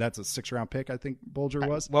 pounds, and that's a 6th-round pick, I think Bulger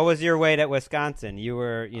was. What was your weight at Wisconsin? You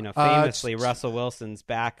were, famously Russell Wilson's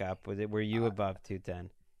backup. Were you above 210?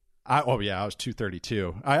 I was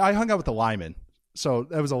 232. I hung out with the linemen, so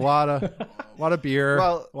there was a lot of beer,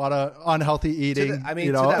 a lot of unhealthy eating.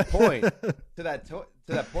 To that point, to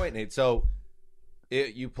that point, Nate. So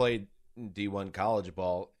you played D1 college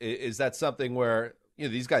ball. Is that something where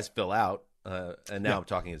these guys fill out? And now I'm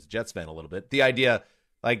talking as a Jets fan a little bit. The idea.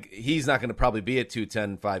 Like, he's not going to probably be at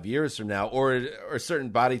 210 5 years from now, or certain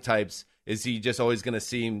body types, is he just always going to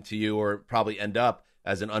seem to you or probably end up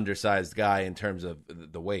as an undersized guy in terms of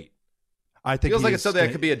the weight? I think feels like it's something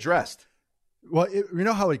that could be addressed. Well, you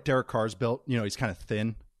know how like Derek Carr's built? He's kind of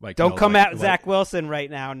thin. Like don't come at Zach Wilson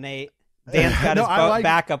right now, Nate. Dan's got his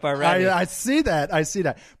backup already. I see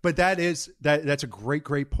that. But that's a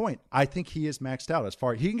great point. I think he is maxed out as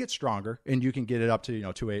far he can get stronger, and you can get it up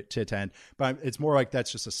to 210. But it's more like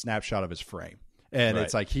that's just a snapshot of his frame, and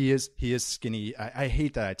It's like he is skinny. I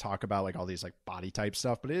hate that I talk about like all these like body type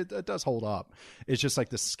stuff, but it does hold up. It's just like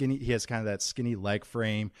the skinny. He has kind of that skinny leg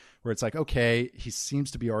frame where it's like, okay, he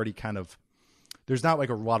seems to be already kind of. There's not like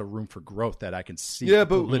a lot of room for growth that I can see. Yeah,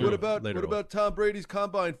 but what about Tom Brady's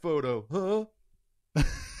combine photo? Huh?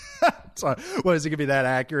 So, what is it gonna be that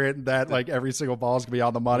accurate and that like every single ball is gonna be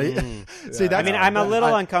on the money? See, I'm a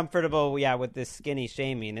little uncomfortable. Yeah, with this skinny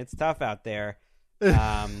shaming. It's tough out there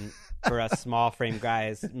for us small frame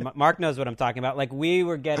guys. Mark knows what I'm talking about. Like we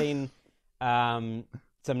were getting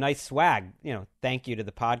some nice swag. Thank you to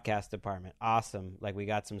the podcast department. Awesome. Like we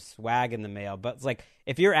got some swag in the mail. But it's like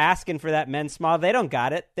if you're asking for that men's small, they don't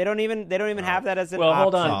got it. They don't even have that as an option.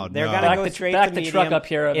 Hold on. They're gonna go straight to medium. Truck up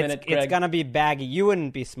here a minute, Greg. It's gonna be baggy. You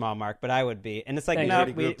wouldn't be small, Mark, but I would be. And it's like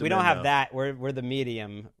we don't have that. We're the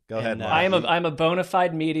medium. Go ahead. I'm a bona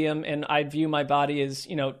fide medium, and I view my body as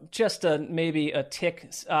just maybe a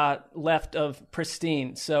tick left of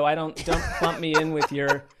pristine. So I don't lump me in with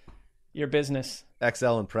your business.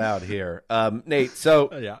 XL and proud here. Nate,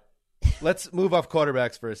 so let's move off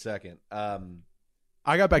quarterbacks for a second.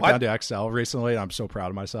 I got back down to XL recently, and I'm so proud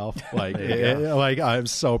of myself. Like, I'm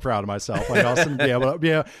so proud of myself. Like, all of a sudden, be able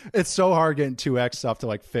to, it's so hard getting 2X stuff to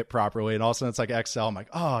like fit properly, and all of a sudden it's like XL. I'm like,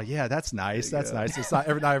 oh yeah, that's nice. That's nice. It's not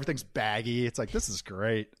everything's baggy. It's like this is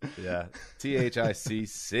great. Yeah,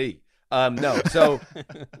 THICC. No, so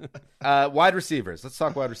wide receivers. Let's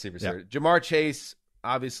talk wide receivers here. Jamar Chase.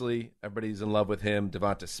 Obviously, everybody's in love with him.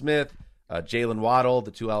 Devonta Smith, Jalen Waddle, the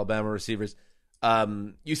 2 Alabama receivers.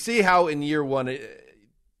 You see how in year one,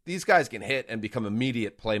 these guys can hit and become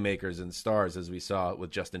immediate playmakers and stars, as we saw with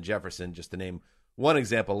Justin Jefferson, just to name one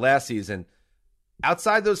example last season.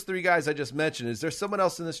 Outside those 3 guys I just mentioned, is there someone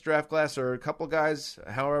else in this draft class or a couple guys,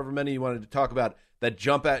 however many you wanted to talk about, that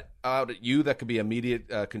jump out at you that could be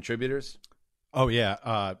immediate contributors? Oh,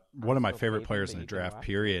 yeah. One of my favorite players in the draft,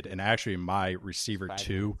 period, and actually my receiver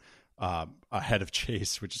 2 ahead of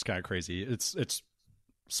Chase, which is kind of crazy. It's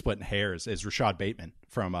splitting hairs, is Rashad Bateman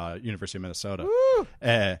from University of Minnesota.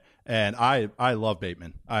 And I love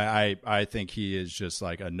Bateman. I think he is just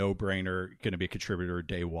like a no-brainer, going to be a contributor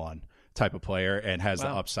day one type of player and has the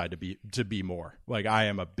upside to be more. Like I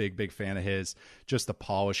am a big fan of his. Just the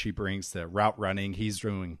polish he brings, the route running. He's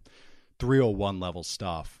doing 301 level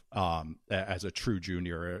stuff as a true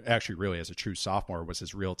junior, actually really as a true sophomore was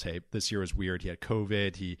his real tape. This year was weird. He had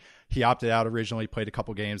COVID. He opted out originally, played a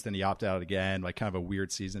couple games, then he opted out again, like kind of a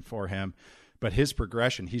weird season for him. But his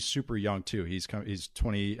progression, he's super young too. He's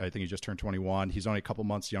 20, I think he just turned 21. He's only a couple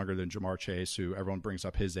months younger than Jamar Chase, who everyone brings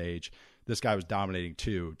up his age. This guy was dominating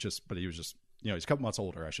too, but he was just he's a couple months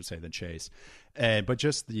older, I should say, than Chase. But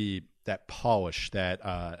just that polish that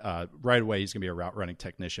right away he's going to be a route running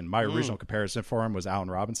technician. My original comparison for him was Allen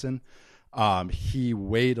Robinson. He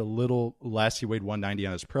weighed a little less. He weighed 190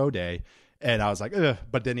 on his pro day. And I was like, ugh,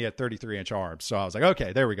 but then he had 33-inch arms. So I was like,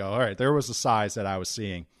 okay, there we go. All right, there was the size that I was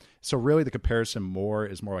seeing. So really the comparison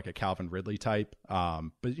is more like a Calvin Ridley type.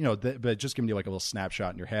 But, but just giving you like a little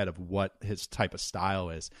snapshot in your head of what his type of style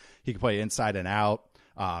is. He can play inside and out.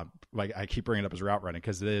 Like I keep bringing up his route running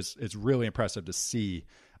because it's really impressive to see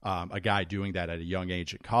a guy doing that at a young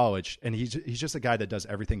age in college. And he's just a guy that does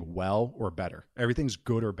everything well or better. Everything's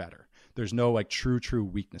good or better. There's no like true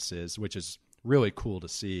weaknesses, which is really cool to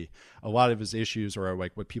see. A lot of his issues or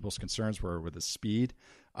like what people's concerns were with his speed.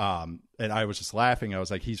 And I was just laughing. I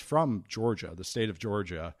was like, he's from Georgia, the state of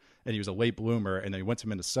Georgia, and he was a late bloomer, and then he went to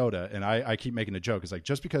Minnesota. And I keep making a joke. It's like,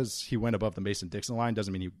 just because he went above the Mason-Dixon line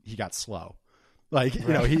doesn't mean he got slow. Like,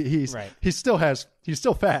 he's still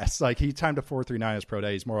fast. Like he timed a 4.39 his pro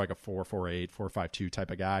day. He's more like a 4.48, 4.52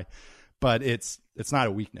 type of guy. But it's not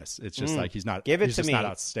a weakness. It's just like he's not. Give it to me. Not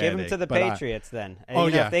outstanding. Give him to the Patriots then.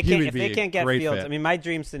 Yeah, if they can't get Fields, fit. I mean, my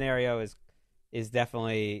dream scenario is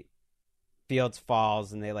definitely Fields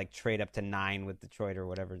falls and they like trade up to 9 with Detroit or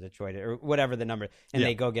whatever the number, and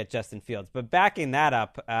they go get Justin Fields. But backing that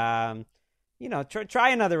up, try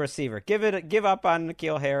another receiver. Give up on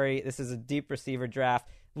N'Keal Harry. This is a deep receiver draft.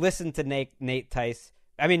 Listen to Nate Tice.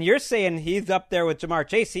 I mean, you're saying he's up there with Jamar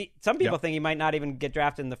Chase. Some people think he might not even get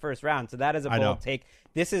drafted in the first round, so that is a bold take.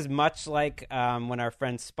 This is much like when our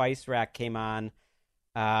friend Spice Rack came on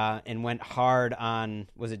and went hard on,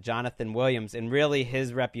 was it Jonathan Williams? And really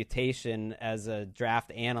his reputation as a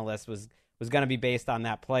draft analyst was going to be based on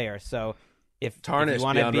that player. So if tarnished you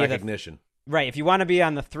want to beyond be recognition. Right. If you want to be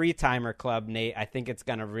on the 3-timer club, Nate, I think it's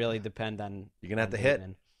going to really depend on. You're going to have to hit.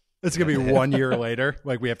 It's going to be 1 year later.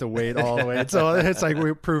 Like we have to wait all the way. So it's like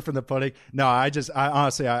we're proof in the pudding. No, I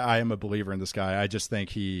honestly am a believer in this guy. I just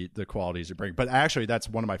think the qualities he brings. But actually, that's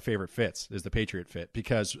one of my favorite fits is the Patriot fit,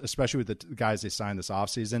 because especially with the guys they signed this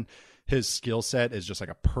offseason, his skill set is just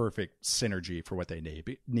like a perfect synergy for what they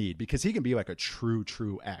need because he can be like a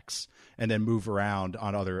true X and then move around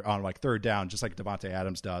on like third down, just like Devontae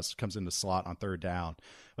Adams does, comes in the slot on third down.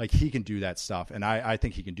 Like he can do that stuff. And I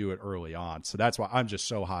think he can do it early on. So that's why I'm just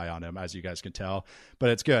so high on him, as you guys can tell. But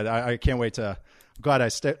it's good. I can't wait I'm glad I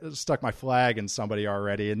stuck my flag in somebody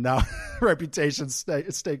already. And now reputation's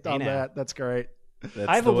staked on that. That's great.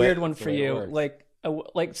 I have a weird one for you.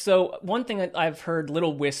 So one thing that I've heard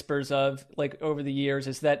little whispers of like over the years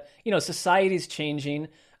is that, society's changing.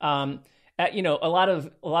 A lot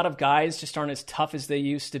of guys just aren't as tough as they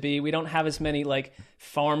used to be. We don't have as many like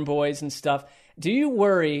farm boys and stuff. Do you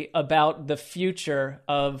worry about the future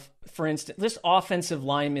of, for instance, this offensive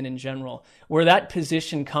lineman in general, where that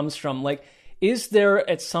position comes from? Like, is there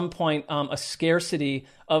at some point a scarcity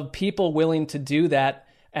of people willing to do that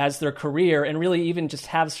as their career and really even just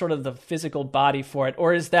have sort of the physical body for it?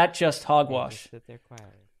 Or is that just hogwash? Sit there quietly.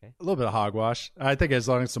 Okay. A little bit of hogwash. I think as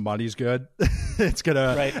long as the money's good, it's going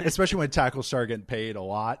to, especially when tackles start getting paid a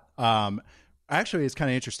lot. Actually, it's kind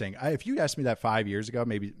of interesting. If you asked me that 5 years ago,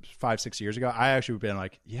 maybe 5-6 years ago, I actually would have been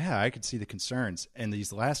like, yeah, I could see the concerns. And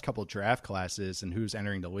these last couple of draft classes and who's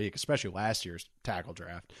entering the league, especially last year's tackle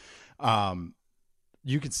draft,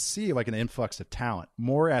 you could see like an influx of talent.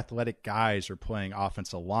 More athletic guys are playing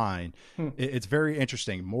offensive line. It's very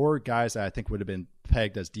interesting. More guys that I think would have been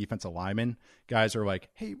pegged as defensive linemen. Guys are like,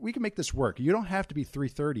 hey, we can make this work. You don't have to be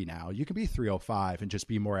 330 now. You can be 305 and just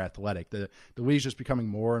be more athletic. The league's just becoming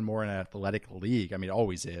more and more an athletic league. I mean, it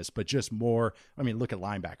always is, but just more. I mean, look at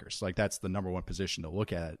linebackers. Like that's the number one position to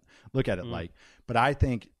look at it like. But I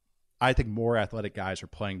think more athletic guys are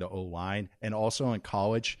playing the O-line, and also in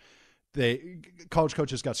college. College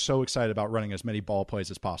coaches got so excited about running as many ball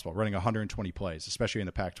plays as possible, running 120 plays, especially in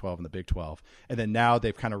the Pac-12 and the Big 12. And then now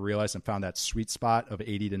they've kind of realized and found that sweet spot of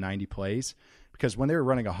 80 to 90 plays, because when they were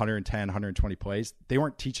running 110, 120 plays, they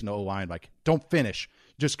weren't teaching the O-line, like, don't finish.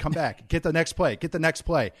 Just come back, get the next play.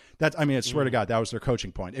 I swear to God, that was their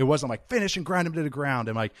coaching point. It wasn't like finish and grind them to the ground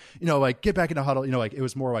and like, get back in the huddle. Like it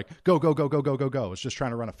was more like go. It was just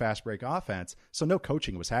trying to run a fast break offense. So no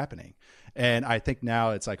coaching was happening. And I think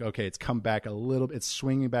now it's like, okay, it's come back a little bit. It's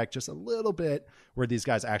swinging back just a little bit where these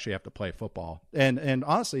guys actually have to play football. And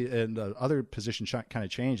honestly, and the other position kind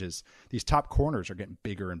of changes. These top corners are getting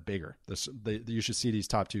bigger and bigger. You should see these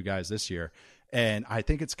top two guys this year. And I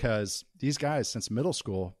think it's because these guys, since middle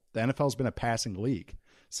school, the NFL has been a passing league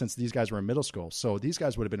since these guys were in middle school. So these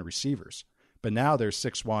guys would have been receivers. But now they're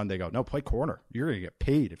 6'1". They go, no, play corner. You're going to get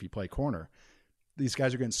paid if you play corner. these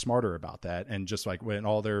guys are getting smarter about that. And just like when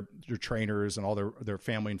all their trainers and all their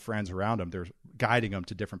family and friends around them, they're guiding them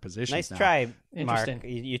to different positions. Nice now. try, Mark.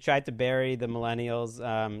 You tried to bury the millennials.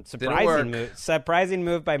 Surprising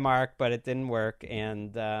move by Mark, but it didn't work.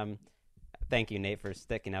 And thank you, Nate, for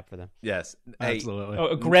sticking up for them. Yes,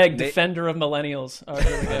 absolutely. Greg, defender of millennials. Oh,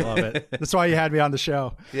 really good. I love it. That's why you had me on the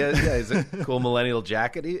show. Yeah, he's a cool millennial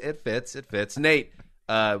jacket. It fits. Nate,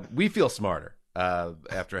 we feel smarter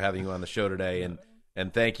after having you on the show today,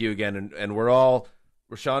 and thank you again. And we're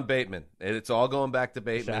Rashad Bateman. It's all going back to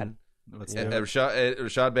Bateman.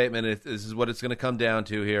 Rashad Bateman. This is what it's going to come down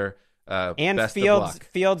to here. And best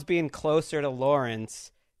Fields being closer to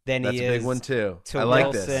Lawrence than That's he a big is one too. to I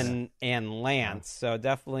like Wilson and Lance. So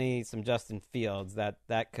definitely some Justin Fields. That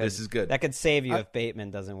could This is good. That could save you if Bateman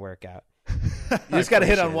doesn't work out. You just got to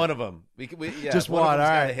hit on one of them. Just one. All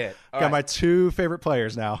right. Hit. Got my two favorite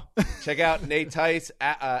players now. Check out Nate Tice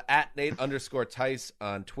at Nate_Tice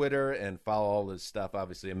on Twitter and follow all his stuff.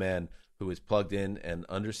 Obviously, a man who is plugged in and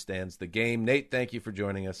understands the game. Nate, thank you for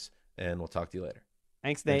joining us, and we'll talk to you later.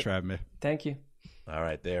 Thanks, Nate. Thanks for having me. Thank you. All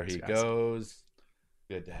right, there he goes.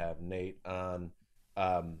 Good to have Nate on.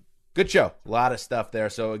 Good show. A lot of stuff there.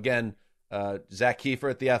 So, again, Zach Kiefer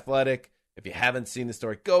at The Athletic. If you haven't seen the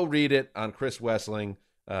story, go read it on Chris Wessling.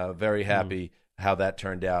 Very happy how that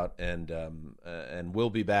turned out. And we'll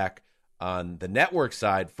be back on the network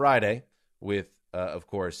side Friday with, of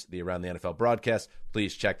course, the Around the NFL broadcast.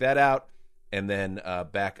 Please check that out. And then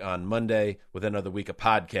back on Monday with another week of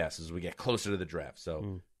podcasts as we get closer to the draft.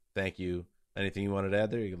 So thank you. Anything you wanted to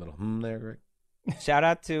add there? You got a little there, Greg? Shout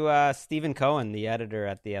out to Stephen Cohen, the editor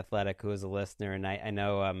at The Athletic, who is a listener, and I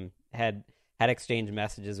know had exchanged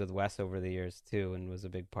messages with Wes over the years too, and was a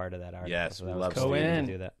big part of that article. Yes, so we that love was cool Stephen.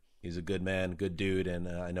 to do that. He's a good man, good dude, and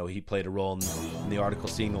I know he played a role in the article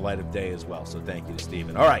seeing the light of day as well. So thank you to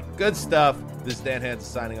Stephen. All right, good stuff. This is Dan Hansen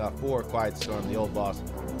signing off for Quiet Storm, the Old Boss,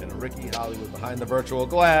 and Ricky Hollywood behind the virtual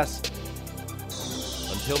glass.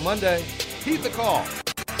 Until Monday, heed the call.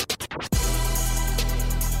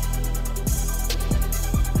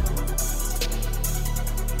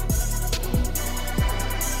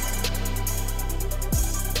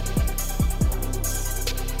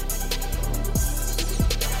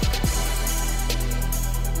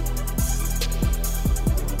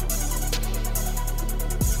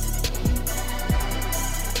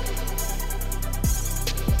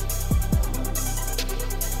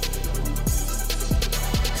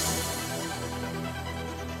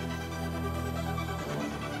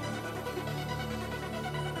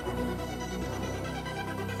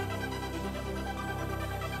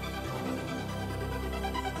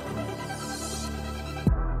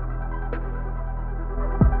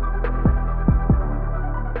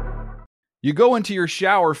 You go into your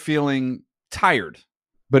shower feeling tired,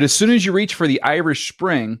 but as soon as you reach for the Irish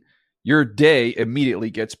Spring, your day immediately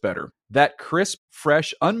gets better. That crisp,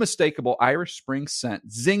 fresh, unmistakable Irish Spring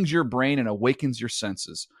scent zings your brain and awakens your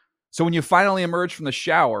senses. So when you finally emerge from the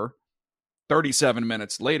shower, 37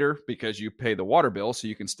 minutes later, because you pay the water bill so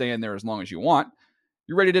you can stay in there as long as you want,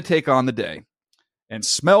 you're ready to take on the day and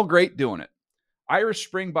smell great doing it. Irish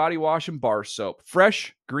Spring Body Wash and Bar Soap.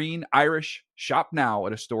 Fresh, green, Irish. Shop now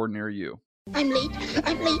at a store near you. I'm late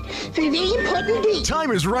for a very important date. Time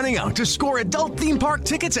is running out to score adult theme park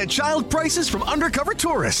tickets at child prices from Undercover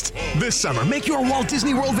Tourist. This summer, make your Walt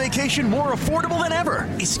Disney World vacation more affordable than ever.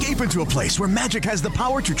 Escape into a place where magic has the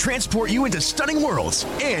power to transport you into stunning worlds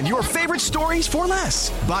and your favorite stories for less.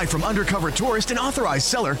 Buy from Undercover Tourist, an authorized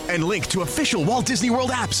seller, and link to official Walt Disney World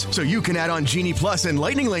apps so you can add on Genie Plus and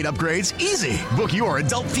Lightning Lane upgrades easy. Book your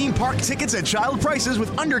adult theme park tickets at child prices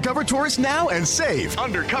with Undercover Tourist now and save.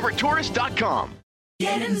 UndercoverTourist.com.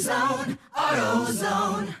 Get in zone,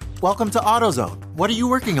 AutoZone. Welcome to AutoZone. What are you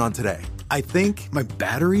working on today? I think my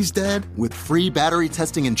battery's dead. With free battery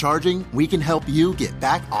testing and charging, we can help you get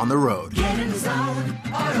back on the road. Get in zone,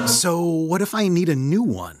 AutoZone. So what if I need a new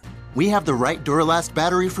one? We have the right Duralast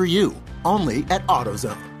battery for you, only at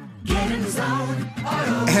AutoZone. Get in zone,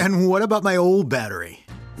 AutoZone. And what about my old battery?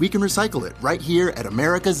 We can recycle it right here at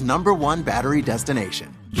America's #1 battery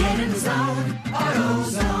destination. Get in zone,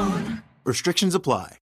 AutoZone. Restrictions apply.